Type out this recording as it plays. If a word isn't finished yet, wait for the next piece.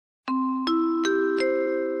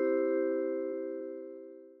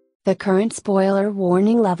The current spoiler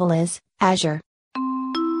warning level is Azure.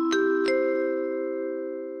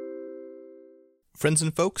 Friends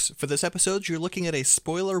and folks, for this episode, you're looking at a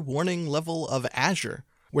spoiler warning level of Azure.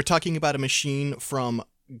 We're talking about a machine from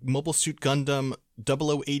Mobile Suit Gundam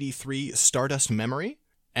 0083 Stardust Memory,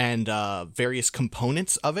 and various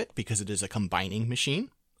components of it, because it is a combining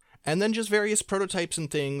machine. And then just various prototypes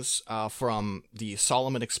and things from the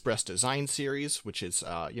Solomon Express design series, which is,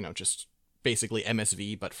 just basically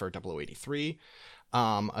MSV, but for 0083.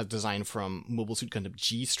 A design from Mobile Suit Gundam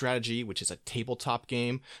G Strategy, which is a tabletop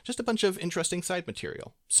game. Just a bunch of interesting side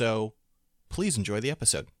material. So please enjoy the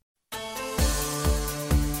episode.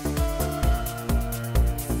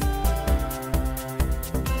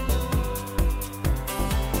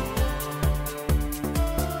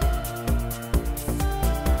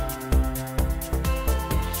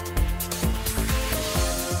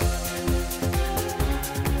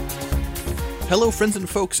 Hello friends and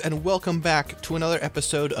folks, and welcome back to another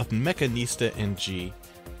episode of Mechanista and G.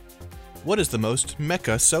 What is the most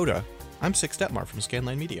mecha soda? I'm Six Detmar from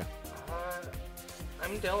Scanline Media.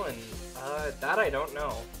 I'm Dylan. That I don't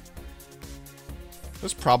know.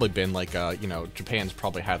 There's probably been Japan's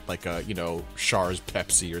probably had Char's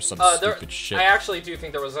Pepsi or some stupid shit. I actually do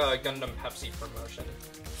think there was a Gundam Pepsi promotion.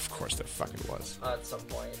 Of course there fucking was. At some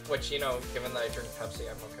point. Which, given that I drink Pepsi,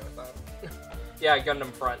 I'm okay with that. Yeah,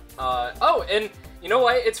 Gundam Front. And you know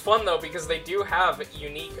what? It's fun, though, because they do have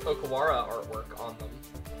unique Okawara artwork on them.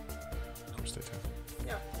 Of course they do.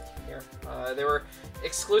 Yeah, here. They were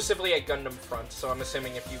exclusively at Gundam Front, so I'm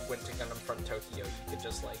assuming if you went to Gundam Front Tokyo, you could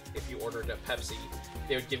just, if you ordered a Pepsi,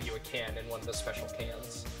 they would give you a can in one of the special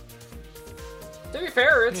cans. To be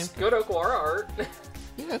fair, it's good Okawara art.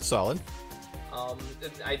 Yeah, it's solid.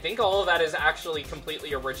 I think all of that is actually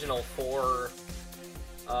completely original for...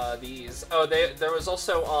 these. Oh, there was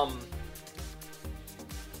also,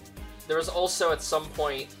 at some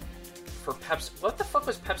point for Pepsi. What the fuck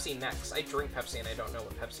was Pepsi Next? I drink Pepsi and I don't know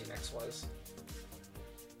what Pepsi Next was.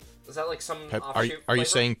 Is that like some offshoot Are you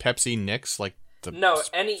saying Pepsi Nix? Like the No,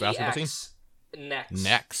 N-E-X. Next.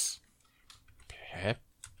 Next.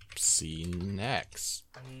 Pepsi Next.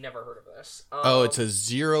 I've never heard of this. It's a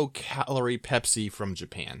 0-calorie Pepsi from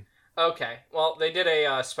Japan. Okay, well, they did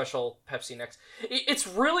a special Pepsi Next. It's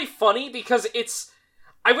really funny because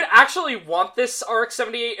I would actually want this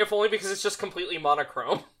RX-78 if only because it's just completely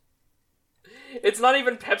monochrome. It's not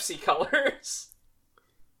even Pepsi colors.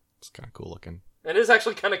 It's kind of cool looking. It is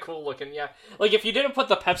actually kind of cool looking, yeah. Like, if you didn't put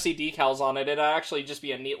the Pepsi decals on it, it'd actually just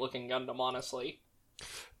be a neat looking Gundam, honestly.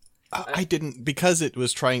 I didn't, because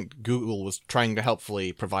Google was trying to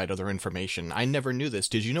helpfully provide other information. I never knew this.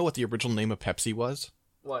 Did you know what the original name of Pepsi was?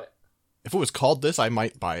 What? If it was called this, I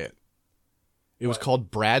might buy it. It was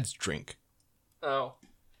called Brad's Drink. Oh.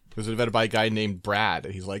 It was invented by a guy named Brad.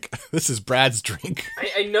 He's like, this is Brad's drink.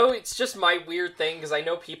 I know it's just my weird thing, because I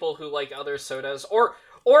know people who like other sodas, or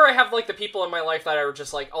I have like the people in my life that are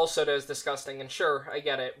just like, all soda is disgusting, and sure, I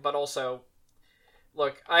get it, but also,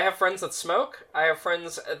 look, I have friends that smoke, I have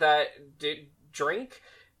friends that drink.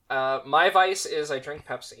 My vice is I drink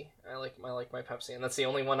Pepsi. I like my Pepsi, and that's the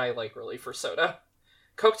only one I like, really, for soda.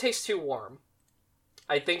 Coke tastes too warm.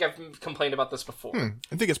 I think I've complained about this before.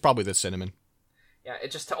 I think it's probably the cinnamon. Yeah,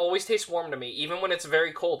 it just always tastes warm to me. Even when it's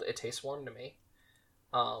very cold, it tastes warm to me.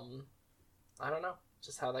 I don't know.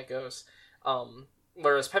 Just how that goes.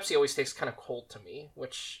 Whereas Pepsi always tastes kind of cold to me,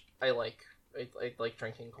 which I like. I like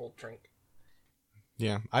drinking cold drink.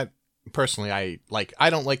 Yeah, I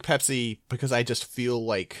don't like Pepsi because I just feel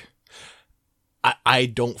like... I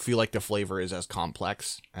don't feel like the flavor is as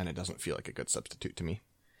complex, and it doesn't feel like a good substitute to me.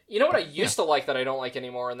 You know what I used to like that I don't like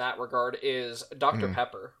anymore in that regard is Dr.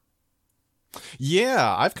 Pepper.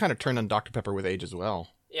 Yeah, I've kind of turned on Dr. Pepper with age as well.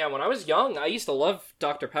 Yeah, when I was young, I used to love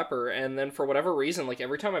Dr. Pepper, and then for whatever reason, like,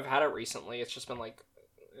 every time I've had it recently, it's just been like,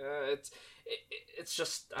 it's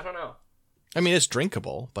just, I don't know. I mean, it's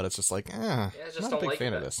drinkable, but it's just like, I just not don't a big like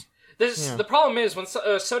fan it. of this. The problem is, when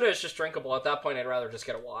soda is just drinkable, at that point, I'd rather just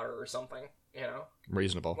get a water or something, you know?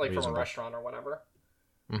 Reasonable. Like from a restaurant or whatever.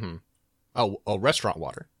 Mm-hmm. Oh, restaurant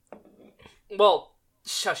water. Well,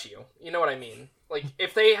 shush you. You know what I mean. Like,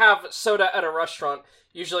 if they have soda at a restaurant,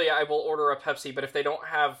 usually I will order a Pepsi, but if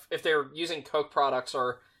they're using Coke products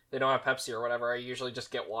or they don't have Pepsi or whatever, I usually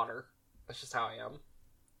just get water. That's just how I am.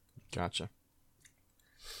 Gotcha.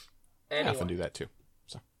 Anyway. I often do that too.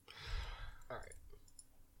 So. Alright.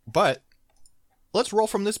 But, let's roll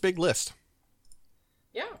from this big list.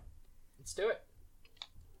 Yeah. Let's do it.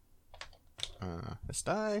 Let's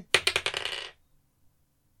die.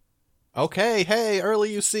 Okay, hey,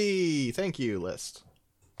 early UC. Thank you, list.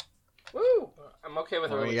 Woo! I'm okay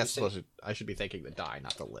with Well, I releasing. guess I should be thanking the die,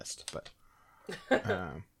 not the list, but...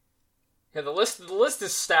 Yeah, the list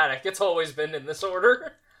is static. It's always been in this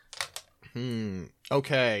order.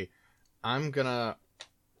 Okay. I'm gonna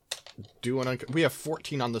do we have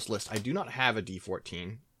 14 on this list. I do not have a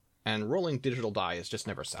D14, and rolling digital die is just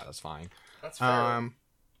never satisfying. That's fair.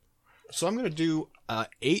 So I'm gonna do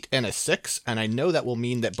 8 and a 6, and I know that will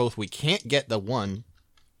mean that both we can't get the 1,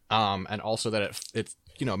 and also that it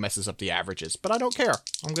messes up the averages. But I don't care.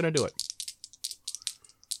 I'm gonna do it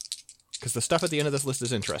because the stuff at the end of this list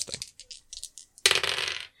is interesting.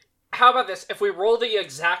 How about this? If we roll the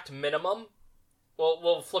exact minimum,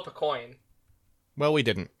 we'll flip a coin. Well, we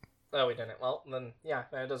didn't. Oh, we didn't. Well, then, yeah,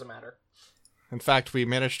 it doesn't matter. In fact, we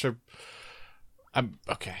managed to...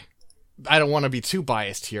 okay. I don't want to be too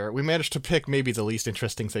biased here. We managed to pick maybe the least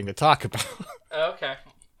interesting thing to talk about. Okay.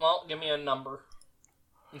 Well, give me a number.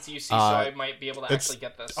 Since you see, so I might be able to actually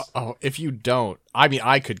get this. Oh, if you don't... I mean,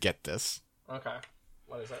 I could get this. Okay.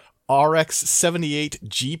 What is it?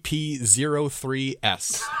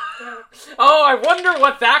 RX78GP03S. Oh, I wonder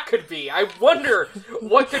what that could be. I wonder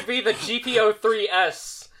what could be the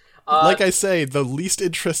GP03S. Like I say, the least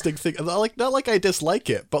interesting thing. Like, not like I dislike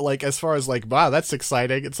it, but like as far as like, wow, that's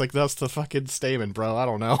exciting. It's like that's the fucking Stamen, bro. I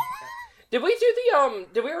don't know. Did we do the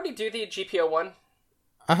Did we already do the GP01?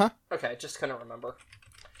 Okay, just couldn't remember.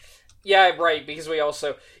 Yeah, right. Because we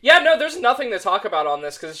also. Yeah, no, there's nothing to talk about on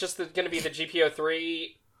this because it's just going to be the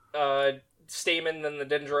GP03. Stamen, then the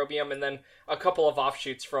Dendrobium, and then a couple of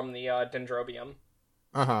offshoots from the Dendrobium.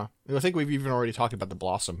 I think we've even already talked about the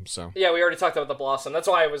Blossom, so... Yeah, we already talked about the Blossom. That's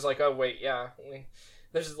why I was like, oh, wait, yeah.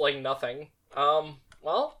 There's, like, nothing.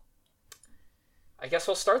 Well, I guess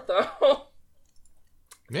we'll start, though.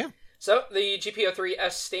 Yeah. So, the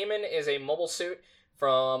GP03S Stamen is a mobile suit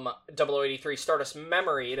from 0083 Stardust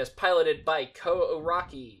Memory. It is piloted by Ko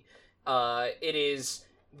Araki. It is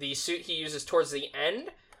the suit he uses towards the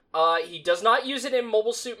end. He does not use it in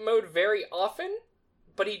mobile suit mode very often,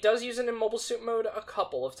 but he does use it in mobile suit mode a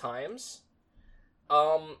couple of times.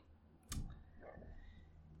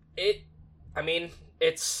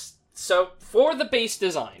 It's... So, for the base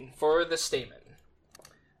design, for the Stamen,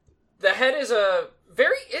 the head is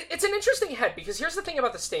it's an interesting head, because here's the thing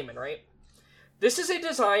about the Stamen, right? This is a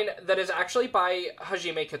design that is actually by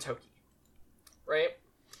Hajime Katoki, right?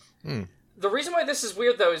 The reason why this is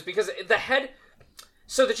weird, though, is because the head...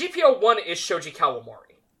 So the GP01 is Shoji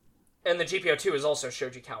Kawamori, and the GP02 is also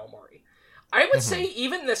Shoji Kawamori. I would say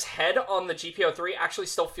even this head on the GP03 actually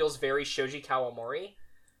still feels very Shoji Kawamori,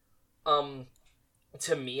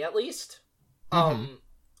 to me at least. But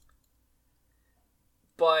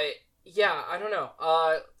yeah, I don't know.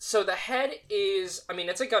 So the head is,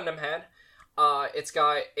 it's a Gundam head. It's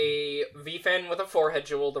got a V-fin with a forehead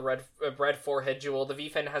jewel, the red forehead jewel. The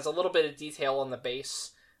V-fin has a little bit of detail on the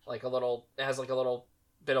base, it has a little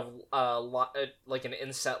bit of like an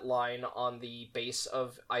inset line on the base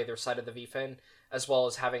of either side of the V-fin, as well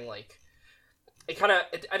as having it kind of,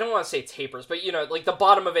 I don't want to say tapers, but the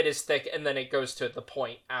bottom of it is thick and then it goes to the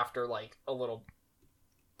point after a little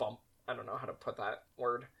bump. I don't know how to put that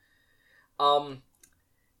word.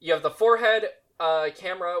 You have the forehead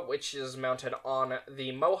camera, which is mounted on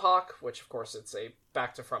the Mohawk, which of course it's a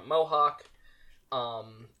back to front Mohawk.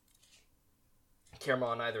 Camera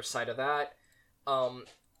on either side of that.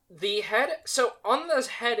 The head, so on the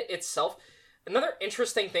head itself, another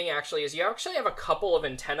interesting thing actually is you actually have a couple of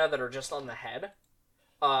antennae that are just on the head,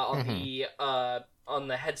 on the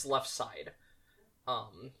head's left side.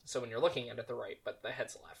 So when you're looking at it, the right, but the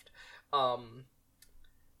head's left.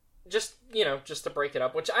 Just to break it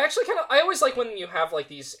up, which I actually I always like when you have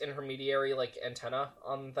these intermediary antenna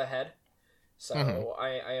on the head. So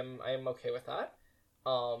I am okay with that.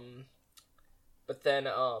 But then,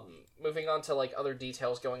 moving on to, other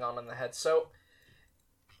details going on the head. So,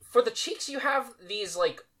 for the cheeks, you have these,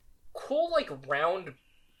 cool, round,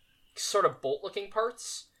 sort of bolt-looking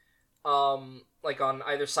parts. On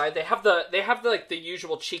either side. They have the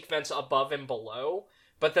usual cheek vents above and below.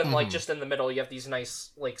 But then, just in the middle, you have these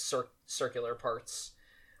nice, circular parts.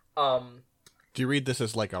 Do you read this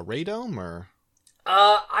as, a radome, or...?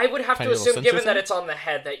 I would have to assume, given thing? that it's on the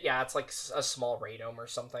head, that, yeah, it's a small radome or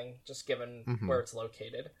something, just given where it's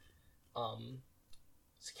located. So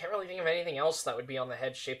I can't really think of anything else that would be on the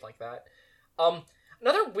head shaped like that.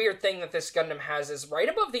 Another weird thing that this Gundam has is right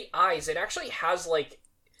above the eyes, it actually has,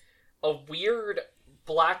 a weird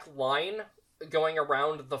black line going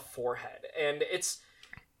around the forehead. And it's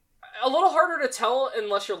a little harder to tell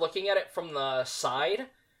unless you're looking at it from the side,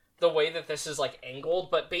 the way that this is,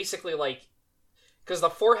 angled, but basically, because the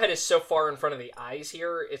forehead is so far in front of the eyes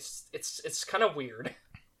here, it's kind of weird.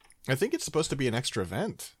 I think it's supposed to be an extra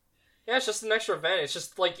vent. Yeah, it's just an extra vent. It's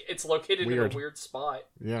just, like, it's located in a weird spot.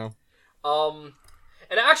 Yeah.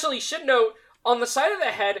 And actually, should note, on the side of the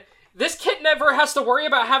head, this kit never has to worry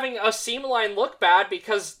about having a seam line look bad,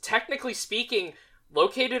 because, technically speaking,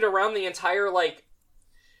 located around the entire, like,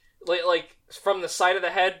 from the side of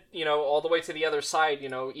the head, you know, all the way to the other side, you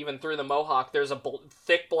know, even through the mohawk, there's a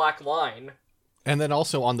thick black line. And then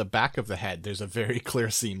also on the back of the head, there's a very clear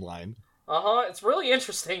seam line. It's really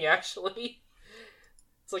interesting, actually.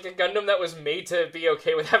 It's like a Gundam that was made to be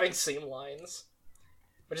okay with having seam lines.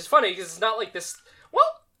 Which is funny, because it's not like this...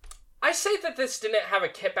 Well, I say that this didn't have a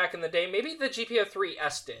kit back in the day. Maybe the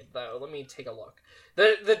GPO-3S did, though. Let me take a look.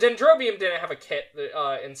 The Dendrobium didn't have a kit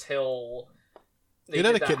until... It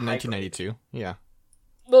had a kit in 1992, yeah.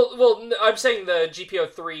 Well, I'm saying the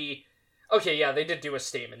GPO-3... Okay, yeah, they did do a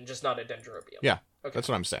Stamen, just not a Dendrobium. Yeah, okay. That's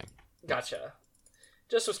what I'm saying. Gotcha.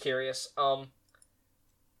 Just was curious. But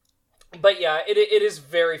yeah, it is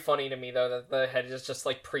very funny to me, though, that the head is just,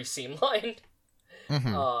 like, pre-seam lined.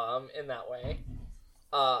 Mm-hmm. In that way.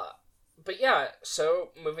 But yeah,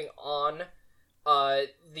 so moving on.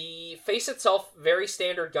 The face itself, very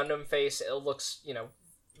standard Gundam face. It looks, you know,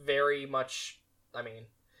 very much, I mean,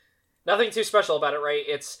 nothing too special about it, right?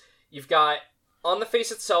 You've got, on the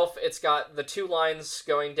face itself, it's got the two lines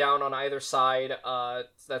going down on either side,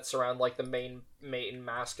 that surround, like, the main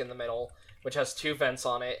mask in the middle, which has two vents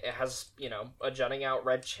on it. It has, you know, a jutting out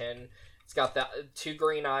red chin. It's got the two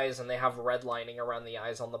green eyes, and they have red lining around the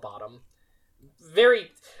eyes on the bottom.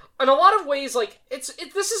 Very, in a lot of ways, like, this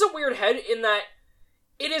is a weird head in that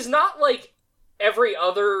it is not like every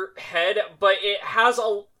other head, but it has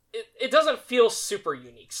it doesn't feel super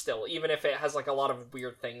unique still, even if it has, like, a lot of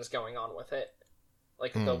weird things going on with it.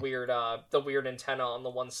 Like, the weird antenna on the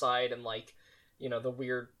one side, and, like, you know, the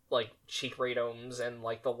weird, like, cheek radomes, and,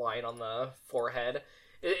 like, the line on the forehead.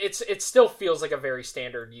 It still feels like a very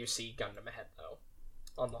standard UC Gundam head, though,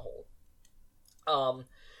 on the whole.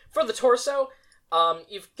 For the torso,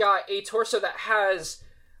 you've got a torso that has,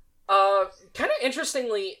 kind of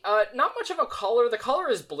interestingly, not much of a collar. The collar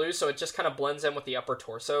is blue, so it just kind of blends in with the upper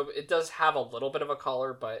torso. It does have a little bit of a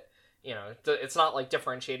collar, but, you know, it's not, like,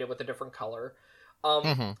 differentiated with a different color.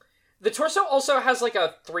 The torso also has, like,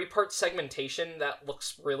 a 3-part segmentation that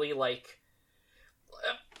looks really, like,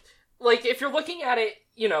 if you're looking at it,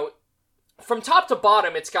 you know, from top to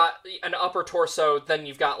bottom, it's got an upper torso, then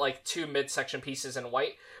you've got, like, 2 midsection pieces in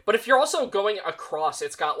white. But if you're also going across,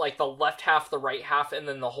 it's got, like, the left half, the right half, and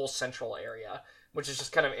then the whole central area, which is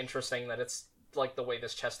just kind of interesting that it's, like, the way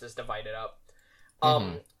this chest is divided up.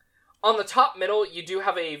 On the top middle, you do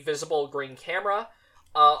have a visible green camera.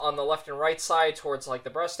 On the left and right side, towards, like, the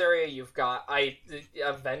breast area, you've got a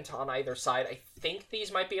vent on either side. I think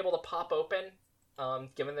these might be able to pop open,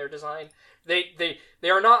 given their design. They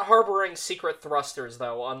are not harboring secret thrusters,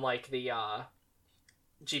 though, unlike the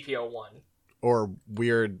GPO-1. Or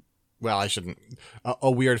weird... Well, I shouldn't...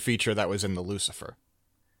 A weird feature that was in the Lucifer.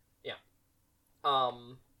 Yeah.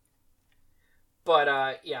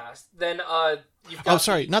 But, yeah. Then, you've got... Oh,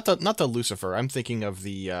 sorry. Not the Lucifer. I'm thinking of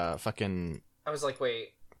the, fucking... I was like,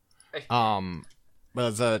 wait. The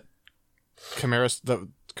Chimeras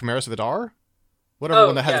of the Dar? Whatever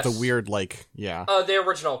one that has the weird, like, yeah. The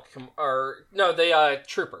original, the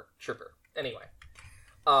Trooper. Anyway.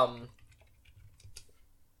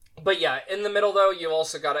 But yeah, in the middle, though, you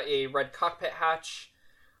also got a red cockpit hatch.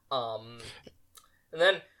 And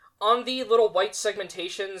then, on the little white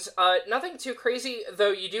segmentations, nothing too crazy,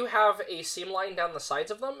 though you do have a seam line down the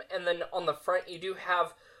sides of them, and then on the front, you do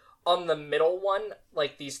have... On the middle one,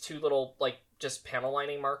 like, these two little, like, just panel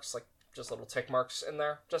lining marks, like, just little tick marks in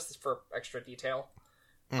there, just for extra detail.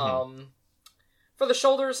 For the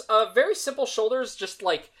shoulders, very simple shoulders, just,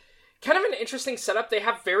 like, kind of an interesting setup. They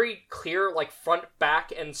have very clear, like, front,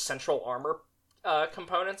 back, and central armor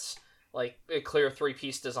components, like, a clear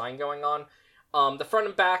 3-piece design going on. The front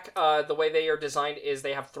and back, the way they are designed is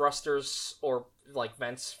they have thrusters, or, like,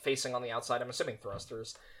 vents facing on the outside. I'm assuming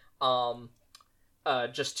thrusters.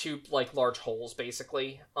 Just 2, like, large holes,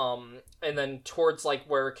 basically. And then towards, like,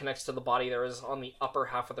 where it connects to the body, there is, on the upper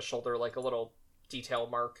half of the shoulder, like, a little detail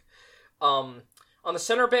mark. On the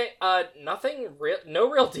center bit, no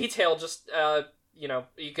real detail, just, you know,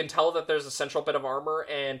 you can tell that there's a central bit of armor,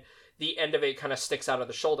 and the end of it kind of sticks out of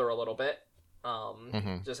the shoulder a little bit.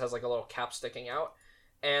 Just has, like, a little cap sticking out.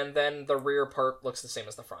 And then the rear part looks the same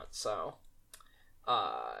as the front, so...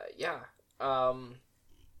 yeah.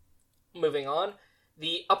 Moving on.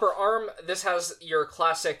 The upper arm, this has your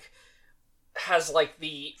classic, like,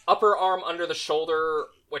 the upper arm under the shoulder,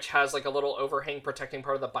 which has, like, a little overhang protecting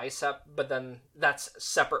part of the bicep, but then that's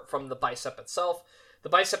separate from the bicep itself. The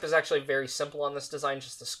bicep is actually very simple on this design,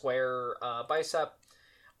 just a square bicep.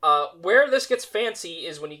 Where this gets fancy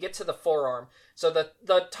is when you get to the forearm. So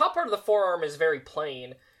the top part of the forearm is very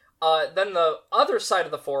plain. Then the other side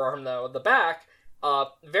of the forearm, though, the back,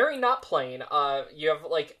 very not plain. You have,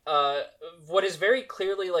 like, what is very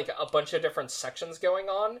clearly, like, a bunch of different sections going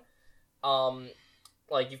on.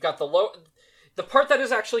 Like, you've got the part that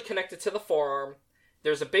is actually connected to the forearm.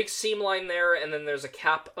 There's a big seam line there, and then there's a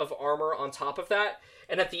cap of armor on top of that.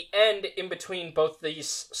 And at the end, in between both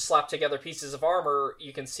these slapped together pieces of armor,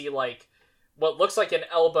 you can see, like, what looks like an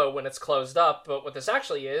elbow when it's closed up, but what this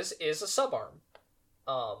actually is a subarm.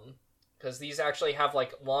 Because these actually have,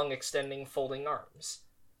 like, long extending folding arms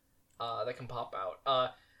that can pop out.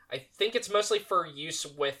 I think it's mostly for use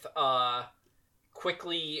with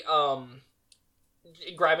quickly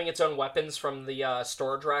grabbing its own weapons from the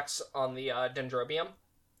storage racks on the Dendrobium.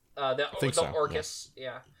 The Orcus,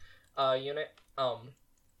 unit.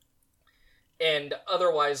 And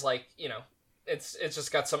otherwise, like, you know, it's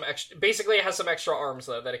just got some extra... Basically, it has some extra arms,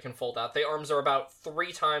 though, that it can fold out. The arms are about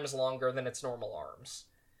 3 times longer than its normal arms.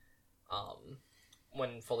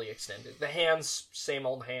 When fully extended. The hands, same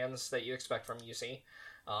old hands that you expect from UC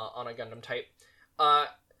on a Gundam type.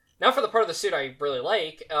 Now for the part of the suit I really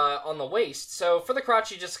like, on the waist. So for the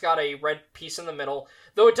crotch, you just got a red piece in the middle,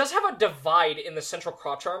 though it does have a divide in the central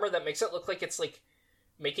crotch armor that makes it look like it's, like,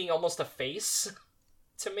 making almost a face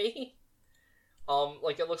to me.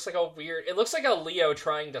 Like, it looks like it looks like a Leo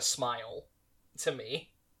trying to smile to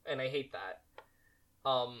me, and I hate that.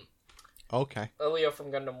 Okay. A Leo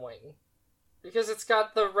from Gundam Wing. Because it's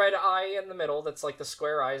got the red eye in the middle that's like the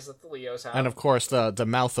square eyes that the Leos have. And of course, the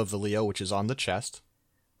mouth of the Leo, which is on the chest.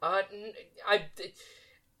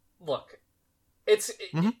 Look,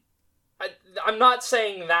 I'm not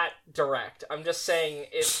saying that direct. I'm just saying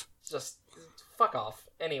it's just... Fuck off.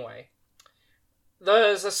 Anyway.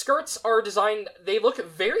 The skirts are designed... They look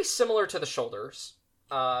very similar to the shoulders.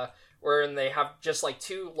 Wherein they have just, like,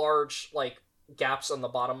 2 large, like, gaps on the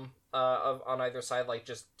bottom on either side. Like,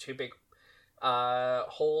 just 2 big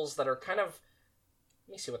holes that are kind of...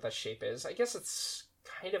 Let me see what that shape is. I guess it's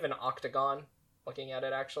kind of an octagon, looking at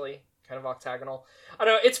it, actually. Kind of octagonal. I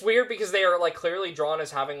don't know, it's weird because they are, like, clearly drawn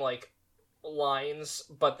as having, like, lines,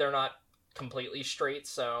 but they're not completely straight,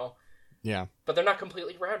 so... Yeah. But they're not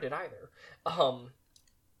completely rounded, either.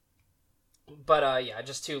 But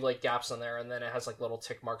just 2, like, gaps in there, and then it has, like, little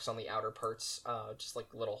tick marks on the outer parts, just,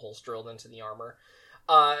 like, little holes drilled into the armor.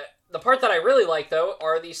 The part that I really like, though,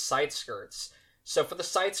 are these side skirts. So for the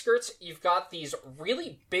side skirts, you've got these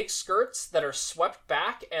really big skirts that are swept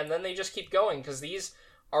back, and then they just keep going, because these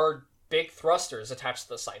are big thrusters attached to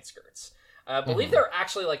the side skirts. I believe they're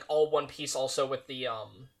actually, like, all one piece also with the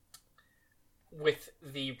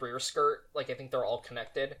rear skirt. Like, I think they're all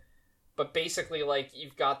connected. But basically, like,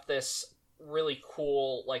 you've got this really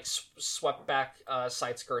cool, like, swept back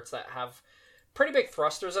side skirts that have pretty big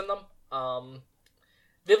thrusters in them.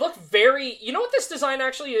 They look very... You know what this design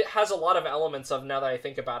actually has a lot of elements of, now that I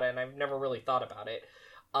think about it, and I've never really thought about it?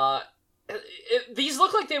 These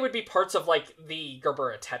look like they would be parts of, like, the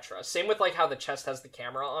Gerbera Tetra. Same with, like, how the chest has the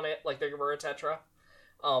camera on it, like the Gerbera Tetra.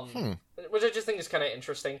 Which I just think is kind of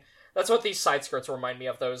interesting. That's what these side skirts remind me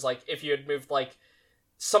of, those, like, if you had moved, like,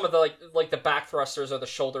 some of the, like the back thrusters or the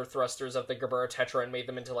shoulder thrusters of the Gerbera Tetra and made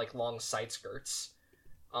them into, like, long side skirts.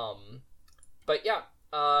 But yeah,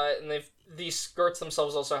 and these skirts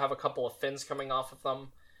themselves also have a couple of fins coming off of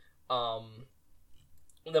them.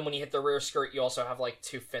 And then when you hit the rear skirt, you also have, like,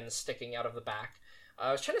 2 fins sticking out of the back.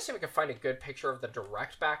 I was trying to see if I could find a good picture of the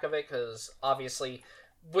direct back of it, because obviously,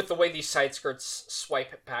 with the way these side skirts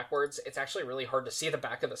swipe backwards, it's actually really hard to see the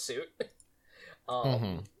back of the suit.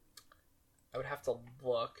 I would have to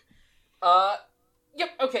look. Yep,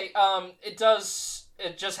 okay, it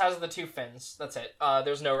just has the 2 fins, that's it.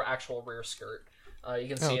 There's no actual rear skirt. You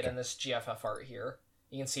can see it in this GFF art here.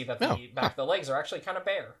 You can see that the back of the legs are actually kind of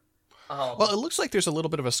bare. Well, it looks like there's a little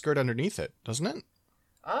bit of a skirt underneath it, doesn't it?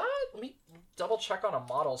 Let me double check on a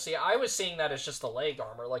model. See, I was seeing that as just the leg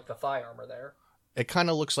armor, like the thigh armor there. It kind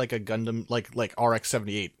of looks like a Gundam, like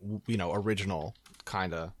RX-78, you know, original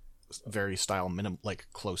kind of very style like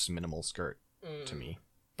close minimal skirt to me,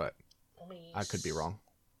 but I could be wrong.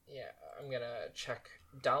 Yeah, I'm gonna check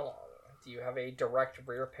Dalong. Do you have a direct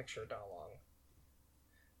rear picture, Dalong?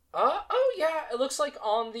 Oh yeah, it looks like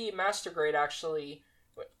on the Master Grade, actually,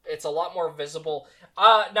 it's a lot more visible.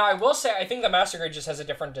 Now I will say, I think the Master Grade just has a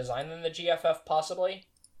different design than the GFF, possibly.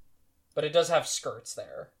 But it does have skirts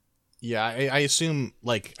there. Yeah, I assume,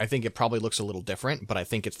 like, I think it probably looks a little different, but I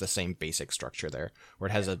think it's the same basic structure there, where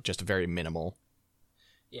it has just a very minimal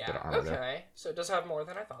bit of armor there. So it does have more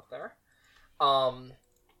than I thought there.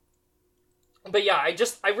 But yeah,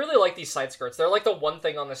 I really like these side skirts. They're like the one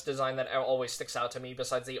thing on this design that always sticks out to me,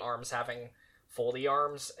 besides the arms having foldy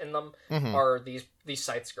arms in them, are these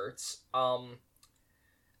side skirts.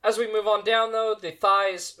 As we move on down, though, the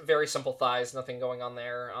thighs, very simple thighs, nothing going on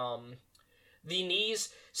there. The knees,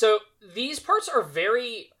 so these parts are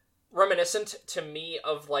very reminiscent to me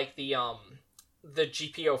of like the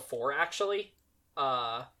GPO4 actually,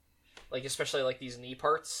 like especially like these knee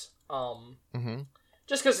parts.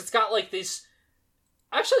 Just because it's got like these.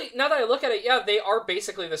 Actually, now that I look at it, yeah, they are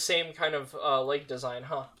basically the same kind of leg design,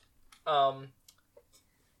 huh?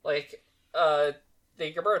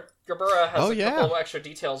 The Gerbera has a couple of extra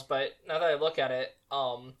details, but now that I look at it,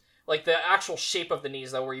 like the actual shape of the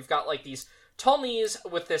knees, though, where you've got like these tall knees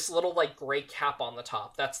with this little like gray cap on the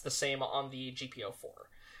top. That's the same on the GPO4.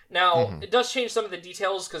 Now, it does change some of the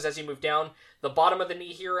details, because as you move down, the bottom of the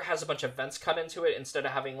knee here has a bunch of vents cut into it, instead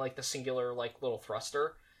of having like the singular like little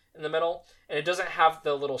thruster in the middle. And it doesn't have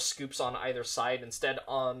the little scoops on either side. Instead,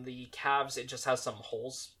 on the calves, it just has some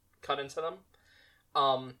holes cut into them.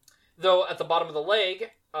 Though at the bottom of the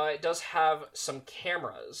leg, it does have some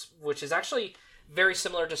cameras, which is actually very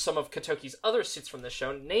similar to some of Kotoki's other suits from this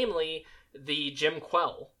show, namely the Jim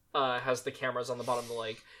Quell has the cameras on the bottom of the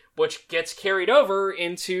leg, which gets carried over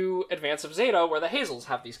into Advance of Zeta, where the Hazels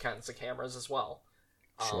have these kinds of cameras as well.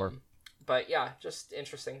 Sure. But yeah, just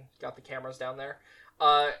interesting. Got the cameras down there.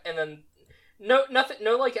 And then no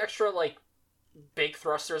like extra like big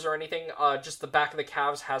thrusters or anything. Just the back of the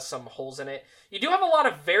calves has some holes in it. You do have a lot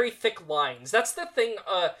of very thick lines. That's the thing.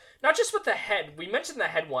 Not just with the head. We mentioned the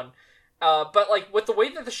head one. But like with the way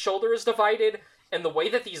that the shoulder is divided and the way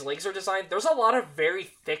that these legs are designed, there's a lot of very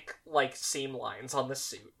thick like seam lines on this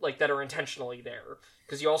suit, like that are intentionally there.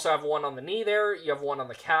 Because you also have one on the knee there. You have one on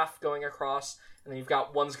the calf going across, and then you've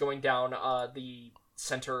got ones going down the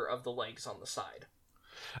center of the legs on the side.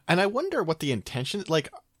 And I wonder what the intention, like,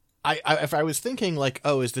 if I was thinking like,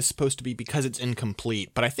 oh, is this supposed to be because it's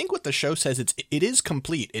incomplete? But I think what the show says it is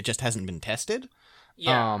complete. It just hasn't been tested.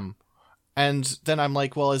 Yeah. And then I'm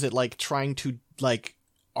like, well, is it like trying to like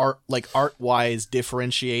art wise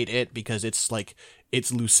differentiate it because it's like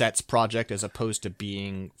it's Lucette's project as opposed to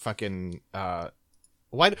being fucking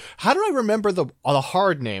why? How do I remember the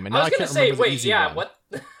hard name? And now I can't remember the easy one. What?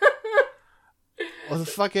 Well, the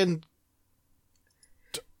fucking.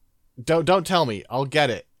 Don't tell me. I'll get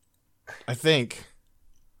it. I think.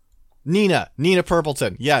 Nina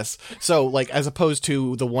Purpleton. Yes. So, like, as opposed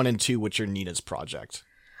to the 1 and 2, which are Nina's project.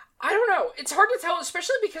 I don't know. It's hard to tell,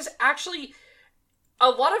 especially because actually a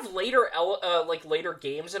lot of later later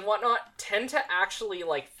games and whatnot tend to actually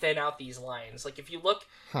like thin out these lines. Like if you look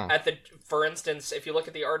at for instance, if you look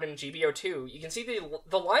at the art in GBO2, you can see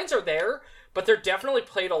the lines are there, but they're definitely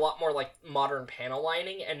played a lot more like modern panel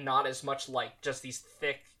lining and not as much like just these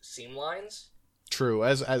thick seam lines. True,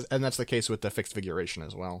 and that's the case with the fixed figuration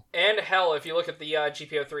as well. And hell, if you look at the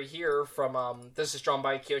GPO3 here from this is drawn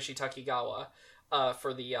by Kiyoshi Takigawa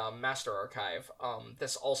for the Master Archive.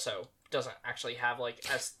 This also doesn't actually have like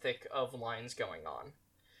as thick of lines going on.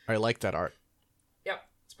 I like that art. Yeah,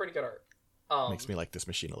 it's pretty good art. Makes me like this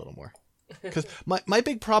machine a little more. Because my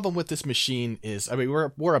big problem with this machine is, I mean,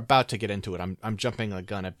 we're about to get into it. I'm jumping the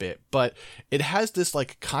gun a bit, but it has this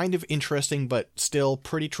like kind of interesting but still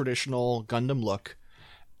pretty traditional Gundam look,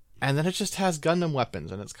 and then it just has Gundam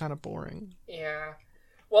weapons, and it's kind of boring. Yeah.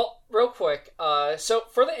 Well, real quick, so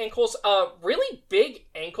for the ankles, really big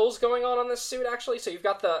ankles going on this suit, actually. So you've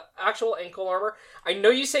got the actual ankle armor. I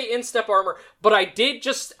know you say instep armor, but I did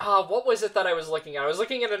just, what was it that I was looking at? I was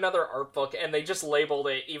looking at another art book, and they just labeled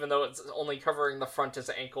it, even though it's only covering the front as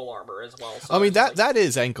ankle armor as well. So I mean, that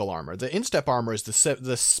is ankle armor. The instep armor is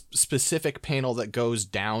the specific panel that goes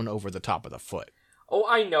down over the top of the foot. Oh,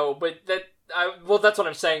 I know, but well, that's what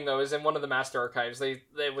I'm saying, though, is in one of the Master Archives, I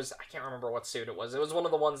can't remember what suit it was. It was one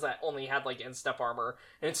of the ones that only had, like, instep armor,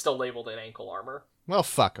 and it still labeled it ankle armor. Well,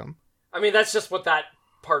 fuck them. I mean, that's just what that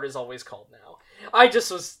part is always called now. I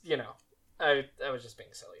just was, I was just being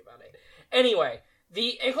silly about it. Anyway,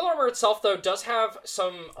 the ankle armor itself, though, does have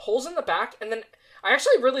some holes in the back, and then I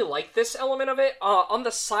actually really like this element of it. On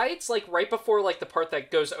the sides, like, right before, like, the part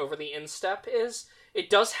that goes over the instep it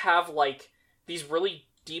does have, like, these really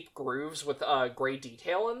deep grooves with gray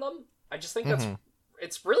detail in them. I just think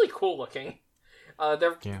it's really cool looking.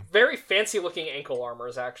 They're very fancy looking ankle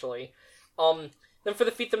armors, actually. Then for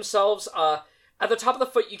the feet themselves, at the top of the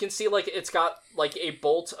foot you can see like it's got like a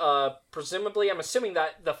bolt. Presumably, I'm assuming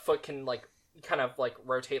that the foot can like kind of like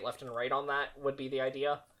rotate left and right on that would be the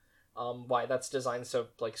idea. Why that's designed so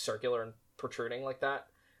like circular and protruding like that.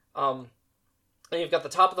 And you've got the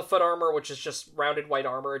top of the foot armor, which is just rounded white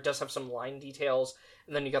armor. It does have some line details.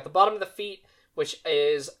 And then you got the bottom of the feet, which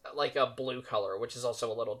is like a blue color, which is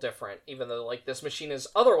also a little different. Even though like this machine is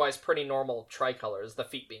otherwise pretty normal tricolors, the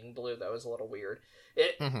feet being blue though is a little weird.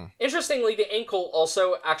 Interestingly, the ankle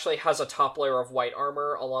also actually has a top layer of white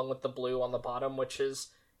armor along with the blue on the bottom, which is,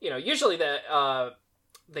 usually the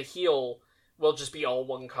heel will just be all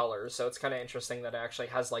one color. So it's kind of interesting that it actually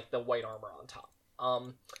has like the white armor on top.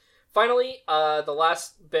 Finally, the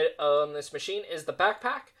last bit on this machine is the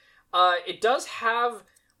backpack. It does have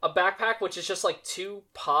a backpack, which is just like two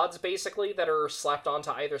pods, basically, that are slapped onto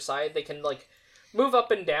either side. They can, like, move up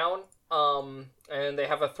and down, and they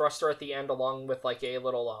have a thruster at the end along with, like, a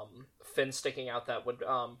little fin sticking out that would,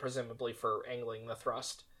 presumably for angling the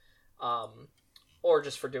thrust. Or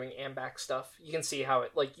just for doing ambac stuff. You can see how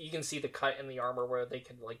it, like, you can see the cut in the armor where they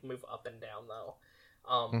can, like, move up and down,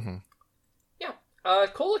 though. Yeah.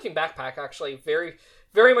 Cool looking backpack, actually. Very,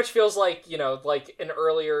 very much feels like, like an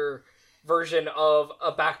earlier version of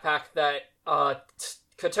a backpack that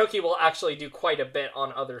Kotoki will actually do quite a bit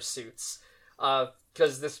on other suits.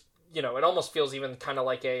 Because this, it almost feels even kind of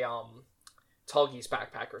like a Tallgeese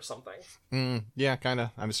backpack or something. Yeah, kind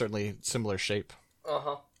of. I'm certainly similar shape.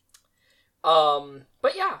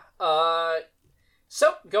 But yeah,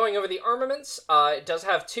 so going over the armaments, it does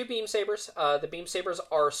have two beam sabers. The beam sabers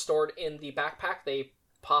are stored in the backpack. They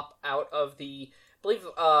pop out of I believe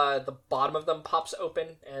the bottom of them pops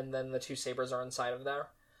open, and then the two sabers are inside of there.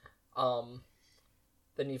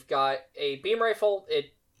 Then you've got a beam rifle.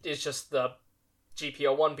 It is just the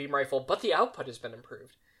GP-01 beam rifle, but the output has been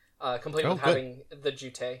improved, complete with having the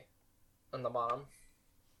Jute on the bottom.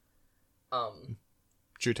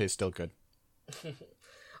 Jute's still good.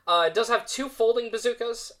 It does have two folding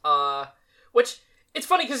bazookas, which it's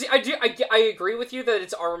funny because I agree with you that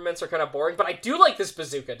its armaments are kind of boring, but I do like this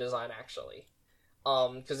bazooka design actually.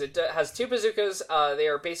 Because it has two bazookas. They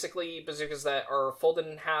are basically bazookas that are folded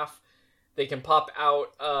in half. They can pop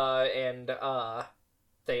out, and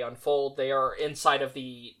they unfold. They are inside of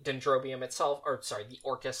the Dendrobium itself, the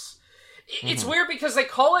Orcus. It's weird because they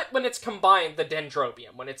call it, when it's combined, the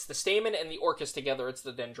Dendrobium. When it's the Stamen and the Orcus together, it's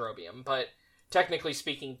the Dendrobium. But technically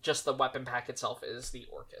speaking, just the weapon pack itself is the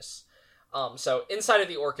Orcus. So inside of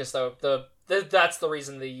the Orcus, though, that's the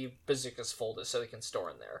reason the bazookas fold, is so they can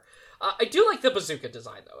store in there. I do like the bazooka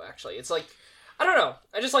design, though, actually. It's like, I don't know.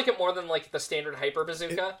 I just like it more than, like, the standard Hyper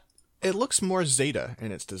Bazooka. It looks more Zeta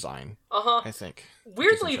in its design, I think.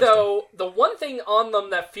 Weirdly, though, the one thing on them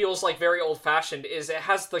that feels, like, very old-fashioned is it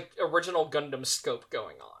has the original Gundam scope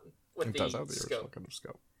going on. It does have the original Gundam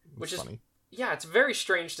scope. Which is funny. Yeah, it's very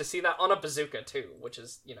strange to see that on a bazooka, too, which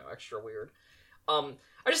is, extra weird. I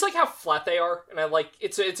just like how flat they are, and I like,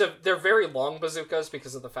 they're very long bazookas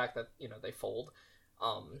because of the fact that, they fold.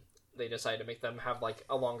 They decided to make them have, like,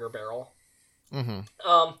 a longer barrel.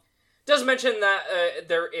 Does mention that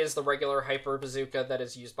there is the regular Hyper Bazooka that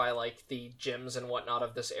is used by, like, the gyms and whatnot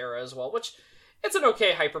of this era as well, which, it's an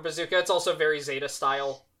okay Hyper Bazooka. It's also very Zeta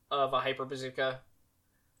style of a Hyper Bazooka,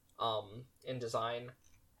 in design.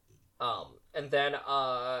 And then,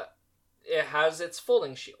 it has its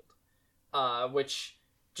folding shield, which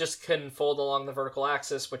just can fold along the vertical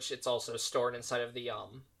axis, which it's also stored inside of the,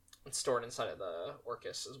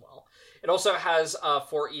 Orcus as well. It also has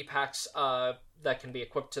 4 E-packs that can be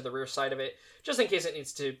equipped to the rear side of it, just in case it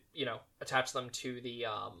needs to, attach them to the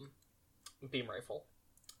beam rifle.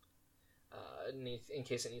 In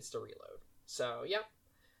case it needs to reload. So, yeah.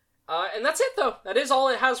 And that's it, though. That is all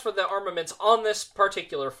it has for the armaments on this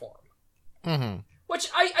particular form. Which,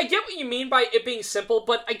 I get what you mean by it being simple,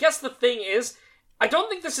 but I guess the thing is, I don't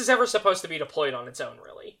think this is ever supposed to be deployed on its own,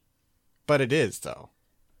 really. But it is, though.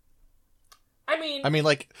 I mean,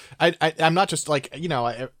 like, I'm not just, like,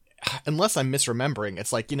 unless I'm misremembering,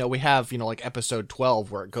 it's like, we have, like, episode 12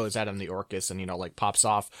 where it goes out in the Orcus and, like, pops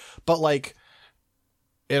off. But, like,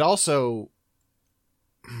 it also...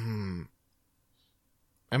 Am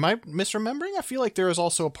I misremembering? I feel like there is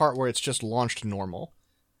also a part where it's just launched normal.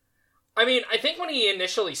 I mean, I think when he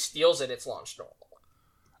initially steals it, it's launched normal.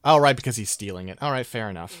 Oh, right, because he's stealing it. All right, fair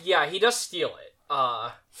enough. Yeah, he does steal it.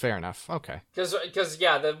 Fair enough. Okay. Because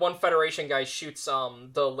yeah, the one Federation guy shoots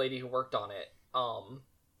the lady who worked on it.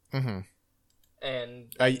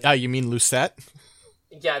 And you mean Lucette?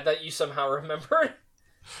 Yeah, that you somehow remembered.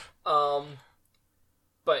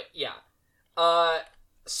 But yeah.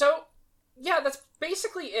 So yeah, that's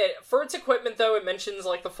basically it. For its equipment, though, it mentions,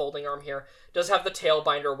 like, the folding arm here. It does have the tail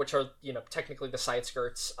binder, which are, technically the side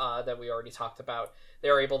skirts that we already talked about.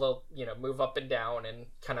 They're able to, move up and down and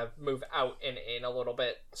kind of move out and in a little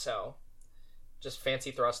bit. So, just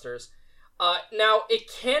fancy thrusters. Now, it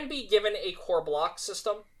can be given a core block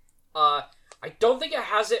system. I don't think it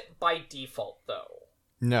has it by default, though.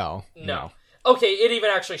 No. Okay, it even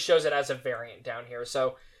actually shows it as a variant down here,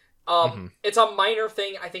 so... It's a minor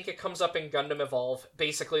thing. I think it comes up in Gundam Evolve.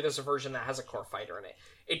 Basically, there's a version that has a core fighter in it.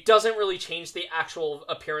 It doesn't really change the actual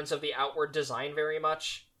appearance of the outward design very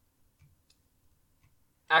much.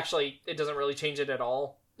 Actually, it doesn't really change it at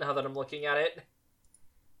all, now that I'm looking at it.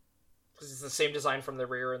 Because it's the same design from the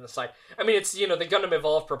rear and the side. I mean, it's, the Gundam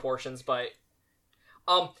Evolve proportions, but...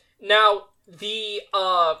 Now,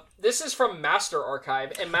 this is from Master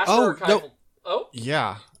Archive, and Master Archive... No. Oh?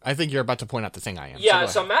 Yeah, I think you're about to point out the thing I am. Yeah,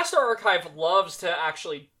 so Master Archive loves to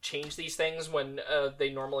actually change these things when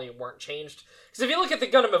they normally weren't changed. Because if you look at the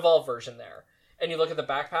Gundam Evolve version there, and you look at the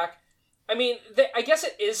backpack, I mean, I guess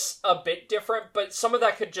it is a bit different, but some of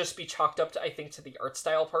that could just be chalked up to, I think, to the art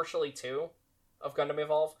style partially, too, of Gundam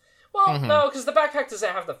Evolve. Well, no, because the backpack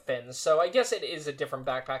doesn't have the fins, so I guess it is a different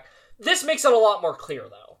backpack. This makes it a lot more clear,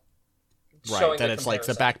 though. Right, that it's like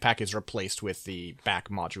the backpack is replaced with the back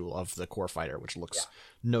module of the core fighter, which looks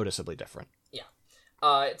noticeably different. Yeah.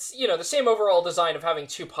 It's, the same overall design of having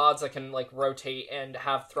two pods that can, rotate and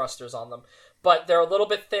have thrusters on them. But they're a little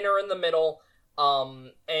bit thinner in the middle,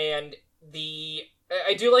 and I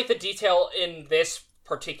do like the detail in this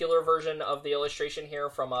particular version of the illustration here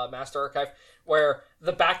from Master Archive, where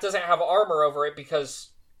the back doesn't have armor over it because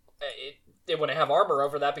it wouldn't have armor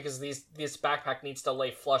over that because this backpack needs to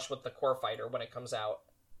lay flush with the core fighter when it comes out.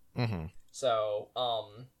 Mm-hmm. So,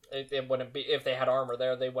 it wouldn't be, if they had armor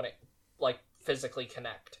there, they wouldn't, physically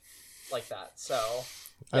connect like that. So,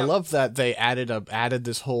 yeah. I love that they added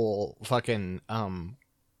this whole fucking,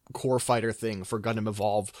 core fighter thing for Gundam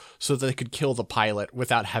Evolve so that they could kill the pilot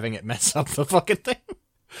without having it mess up the fucking thing.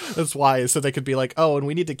 That's why, so they could be like, oh, and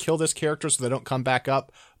we need to kill this character so they don't come back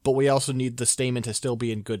up, but we also need the Stamen to still be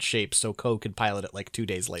in good shape so Ko can pilot it 2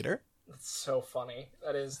 days later. That's so funny.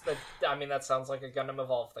 That sounds like a Gundam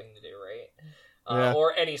Evolve thing to do, right? Yeah.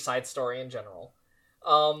 Or any side story in general.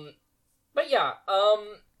 But yeah,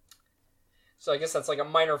 so I guess that's a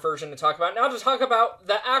minor version to talk about. Now to talk about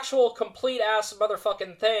the actual complete-ass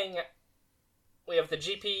motherfucking thing, we have the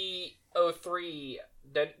GP03D,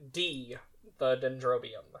 the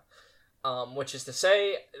Dendrobium, which is to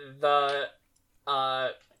say the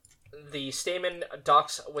Stamen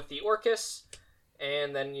docks with the Orcus,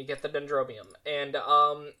 and then you get the Dendrobium. And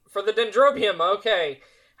for the Dendrobium, okay,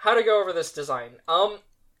 how to go over this design.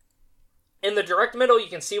 In the direct middle, you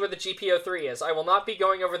can see where the GP03 is. I will not be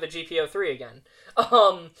going over the GP03 again.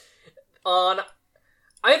 On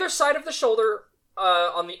either side of the shoulder,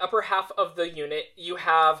 on the upper half of the unit, you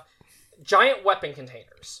have giant weapon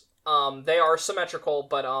containers. They are symmetrical,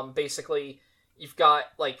 but basically you've got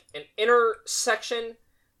an inner section,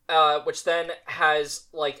 which then has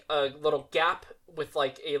a little gap with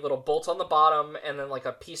a little bolt on the bottom, and then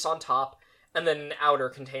a piece on top, and then an outer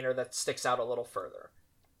container that sticks out a little further.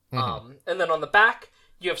 Mm-hmm. And then on the back,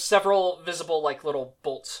 you have several visible little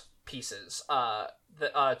bolt pieces.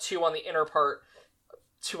 Two on the inner part,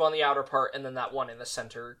 two on the outer part, and then that one in the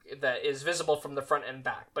center that is visible from the front and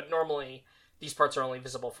back. But normally, these parts are only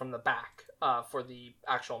visible from the back for the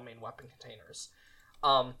actual main weapon containers.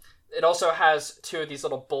 It also has two of these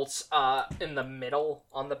little bolts in the middle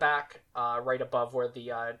on the back, right above where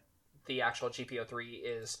the actual GP03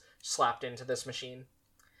 is slapped into this machine.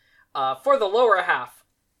 For the lower half,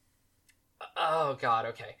 oh god,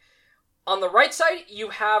 okay. On the right side, you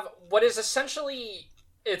have what is essentially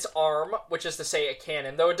its arm, which is to say a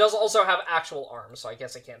cannon, though it does also have actual arms, so I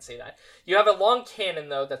guess I can't say that. You have a long cannon,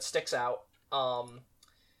 though, that sticks out,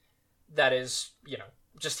 that is,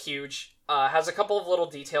 just huge. Has a couple of little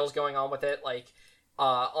details going on with it,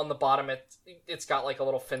 on the bottom, it's got a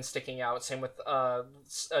little fin sticking out, same with a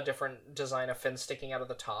different design of fin sticking out of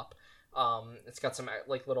the top. It's got some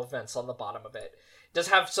little vents on the bottom of it. It does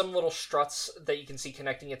have some little struts that you can see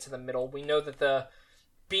connecting it to the middle. We know that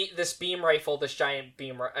this beam rifle, this giant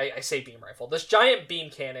beam, I say beam rifle, this giant beam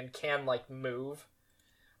cannon can move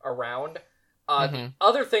around. The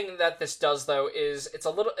other thing that this does, though, is it's a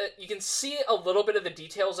little, you can see a little bit of the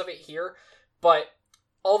details of it here, but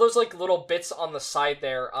all those little bits on the side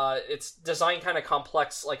there, it's designed kind of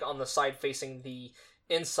complex, on the side facing the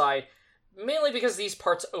inside. Mainly because these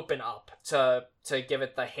parts open up to give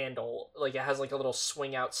it the handle. It has a little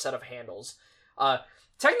swing out set of handles.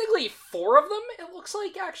 Technically 4 of them, it looks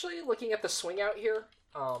like, actually, looking at the swing out here.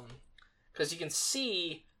 Because you can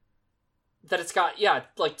see that it's got,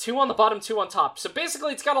 2 on the bottom, 2 on top. So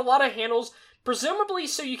basically it's got a lot of handles, presumably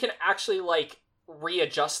so you can actually,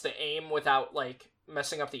 readjust the aim without,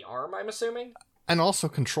 messing up the arm, I'm assuming. And also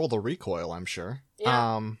control the recoil, I'm sure.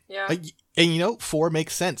 Yeah. And 4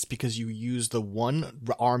 makes sense because you use the one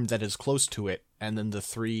arm that is close to it, and then the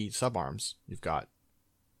 3 subarms you've got.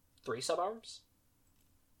 3 subarms?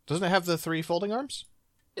 Doesn't it have the 3 folding arms?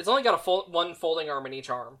 It's only got one folding arm in each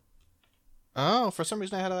arm. Oh, for some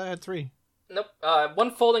reason I had 3. Nope.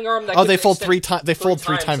 One folding arm that. Oh, they fold 3 times. They fold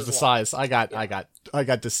 3 times the well. size. I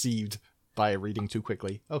got deceived by reading too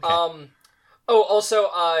quickly. Okay. Oh, also,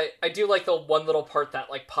 I do like the one little part that,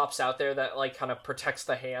 like, pops out there that, like, kind of protects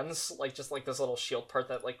the hands. Like, just, like, this little shield part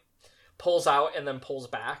that, like, pulls out and then pulls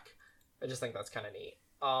back. I just think that's kind of neat.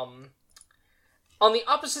 On the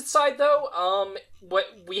opposite side, though, what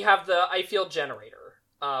we have the I-Field generator,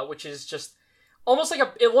 which is just almost like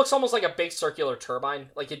it looks almost like a big circular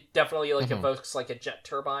turbine. Like, it definitely, like, evokes, like, a jet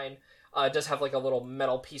turbine. It does have, like, a little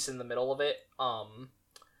metal piece in the middle of it.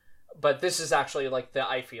 But this is actually, like, the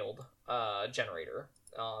I-Field generator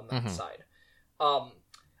on that side.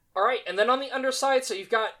 Alright, and then on the underside, so you've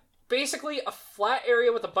got basically a flat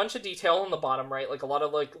area with a bunch of detail on the bottom, right? Like, a lot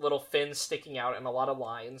of, like, little fins sticking out and a lot of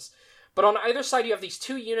lines. But on either side, you have these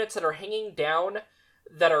 2 units that are hanging down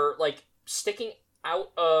that are, like, sticking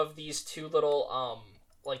out of these 2 little,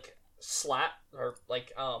 like,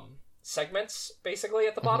 segments, basically,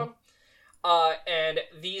 at the bottom. And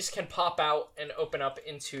these can pop out and open up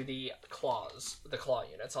into the claw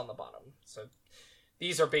units on the bottom. So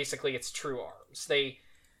these are basically its true arms. They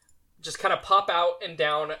just kind of pop out and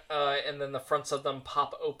down, and then the fronts of them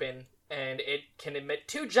pop open, and it can emit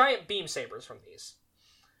 2 giant beam sabers from these.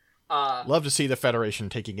 Love to see the Federation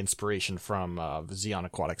taking inspiration from Zeon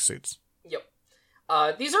aquatic suits.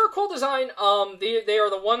 Yep. These are a cool design. They are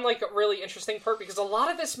the one, like, really interesting part, because a lot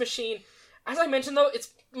of this machine, as I mentioned, though,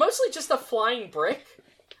 it's mostly just a flying brick.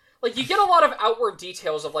 Like, you get a lot of outward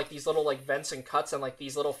details of, like, these little, like, vents and cuts and, like,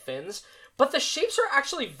 these little fins, but the shapes are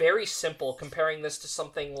actually very simple comparing this to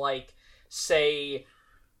something like, say,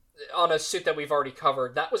 on a suit that we've already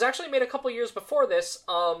covered. That was actually made a couple years before this,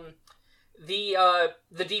 the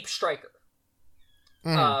Deep Striker.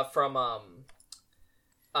 From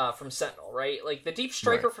Sentinel, right? Like, the Deep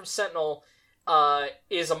Striker from Sentinel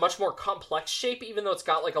is a much more complex shape, even though it's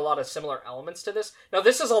got, like, a lot of similar elements to this. Now,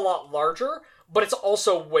 this is a lot larger, but it's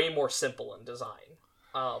also way more simple in design.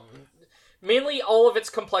 Mainly, all of its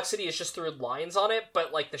complexity is just through lines on it,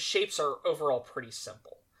 but, like, the shapes are overall pretty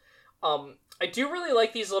simple. I do really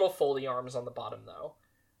like these little foldy arms on the bottom, though,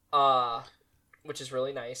 which is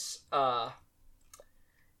really nice.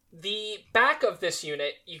 The back of this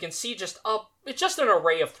unit, you can see it's just an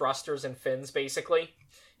array of thrusters and fins, basically.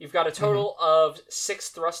 You've got a total of 6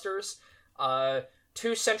 thrusters,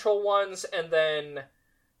 2 central ones, and then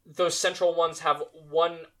those central ones have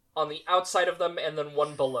 1 on the outside of them and then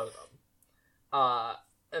 1 below them.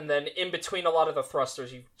 And then in between a lot of the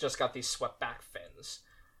thrusters, you've just got these swept back fins.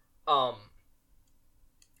 Now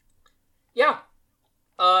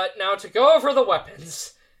to go over the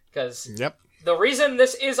weapons, because the reason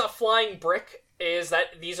this is a flying brick is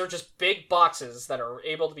that these are just big boxes that are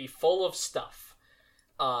able to be full of stuff.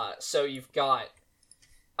 So you've got,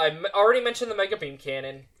 I already mentioned the Mega Beam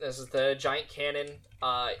Cannon. This is the giant cannon.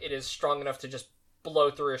 It is strong enough to just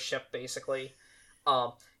blow through a ship, basically.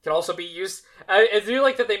 Can also be used, I do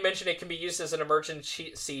like that they mentioned it can be used as an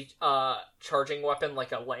emergency charging weapon,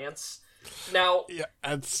 like a lance. Now, yeah,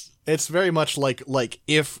 it's very much like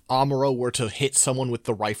if Amuro were to hit someone with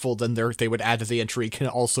the rifle, then they would add to the entry, can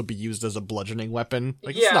also be used as a bludgeoning weapon.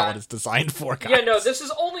 Like, it's not what it's designed for, guys. Yeah, no, this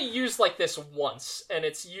is only used like this once, and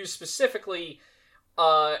it's used specifically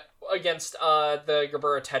against the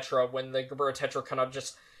Gerbera Tetra, when the Gerbera Tetra kind of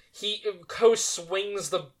just, he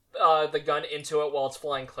co-swings the gun into it while it's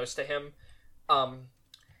flying close to him, and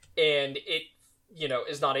it,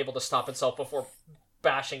 is not able to stop itself before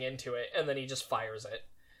bashing into it, and then he just fires it.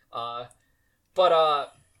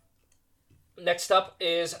 Next up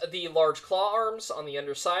is the large claw arms on the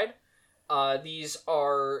underside. These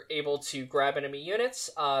are able to grab enemy units.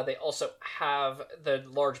 They also have the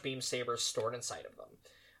large beam sabers stored inside of them.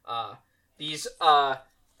 These are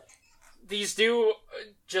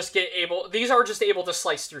just able to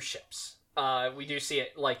slice through ships. We do see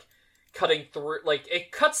it, like, cutting through, like,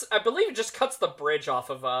 I believe it just cuts the bridge off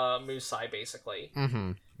of Musai, basically.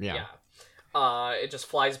 Yeah. It just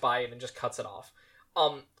flies by it and just cuts it off.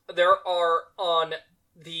 There are, on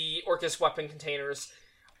the Orcus weapon containers,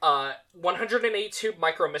 108 tube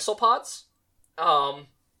micro missile pods.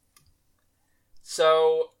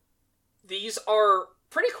 So these are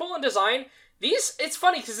pretty cool in design. It's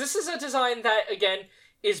funny, because this is a design that, again,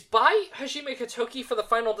 is by Hajime Katoki for the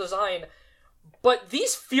final design, but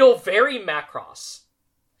these feel very Macross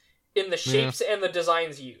in the shapes and the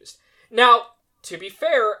designs used. Now, to be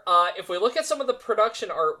fair, if we look at some of the production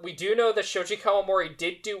art, we do know that Shoji Kawamori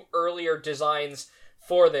did do earlier designs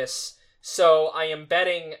for this, so I am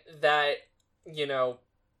betting that,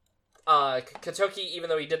 Kotoki, even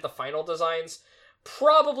though he did the final designs,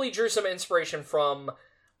 probably drew some inspiration from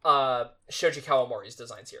Shoji Kawamori's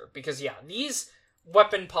designs here. Because, yeah, these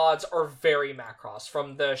weapon pods are very Macross,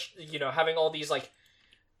 from the, having all these,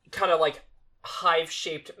 kind of,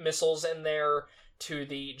 hive-shaped missiles in there, to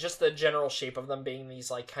the general shape of them being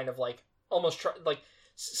these kind of almost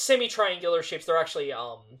semi-triangular shapes. They're actually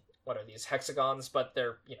what are these, hexagons, but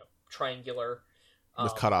they're triangular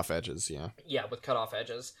with cut off edges. Yeah, with cut off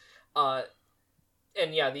edges. And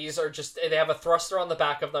yeah, these are just, they have a thruster on the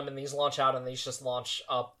back of them, and these launch out, and these just launch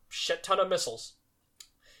a shit ton of missiles.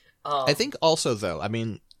 I think also, though,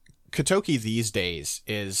 Kotoki these days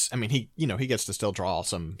is, he gets to still draw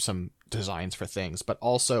some designs for things, but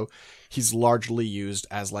also he's largely used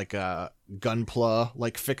as a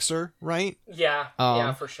Gunpla fixer, right? Yeah,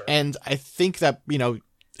 yeah, for sure. And I think that,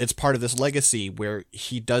 it's part of this legacy where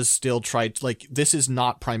he does still try to, this is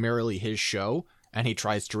not primarily his show, and he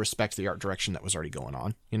tries to respect the art direction that was already going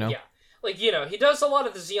on, Yeah. He does a lot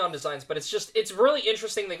of the Xeon designs, but it's really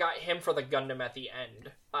interesting they got him for the Gundam at the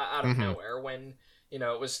end, out of nowhere, when,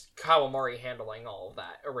 it was Kawamori handling all of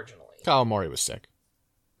that originally. Kawamori was sick.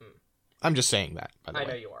 I'm just saying that, by the way. I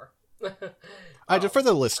know you are. For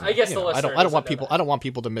the listener. I guess the listener I don't want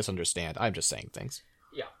people to misunderstand. I'm just saying things.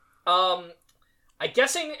 Yeah. I'm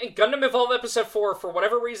guessing in Gundam Evolve Episode 4, for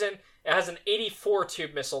whatever reason, it has an 84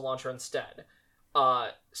 tube missile launcher instead.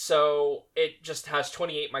 So it just has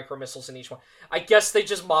 28 micro missiles in each one. I guess they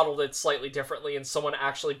just modeled it slightly differently, and someone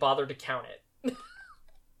actually bothered to count it.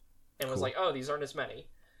 And was like, oh, these aren't as many.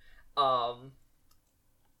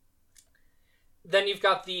 Then you've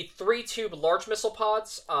got the 3-tube large missile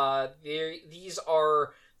pods. These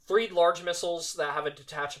are 3 large missiles that have a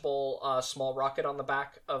detachable small rocket on the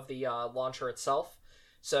back of the launcher itself.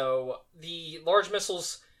 So the large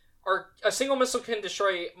missiles are... A single missile can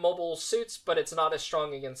destroy mobile suits, but it's not as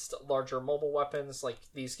strong against larger mobile weapons.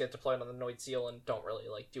 These get deployed on the Noid Seal and don't really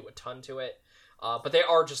do a ton to it. But they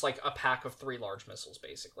are just a pack of 3 large missiles,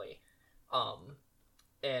 basically. And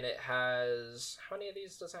it has... How many of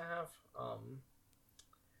these does it have?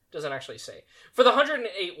 Doesn't actually say. For the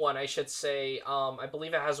 108 one, I should say, I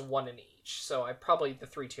believe it has 1 in each. So the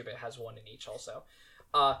 3-tube, it has 1 in each also.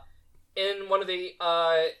 In one of the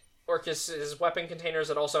Orcus's weapon containers,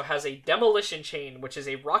 it also has a demolition chain, which is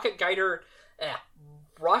a rocket-guided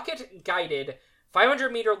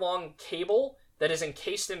 500-meter long cable that is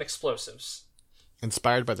encased in explosives.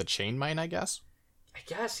 Inspired by the chain mine, I guess? I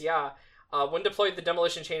guess, yeah. When deployed, the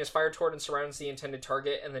demolition chain is fired toward and surrounds the intended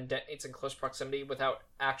target, and then detonates in close proximity without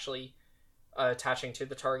actually attaching to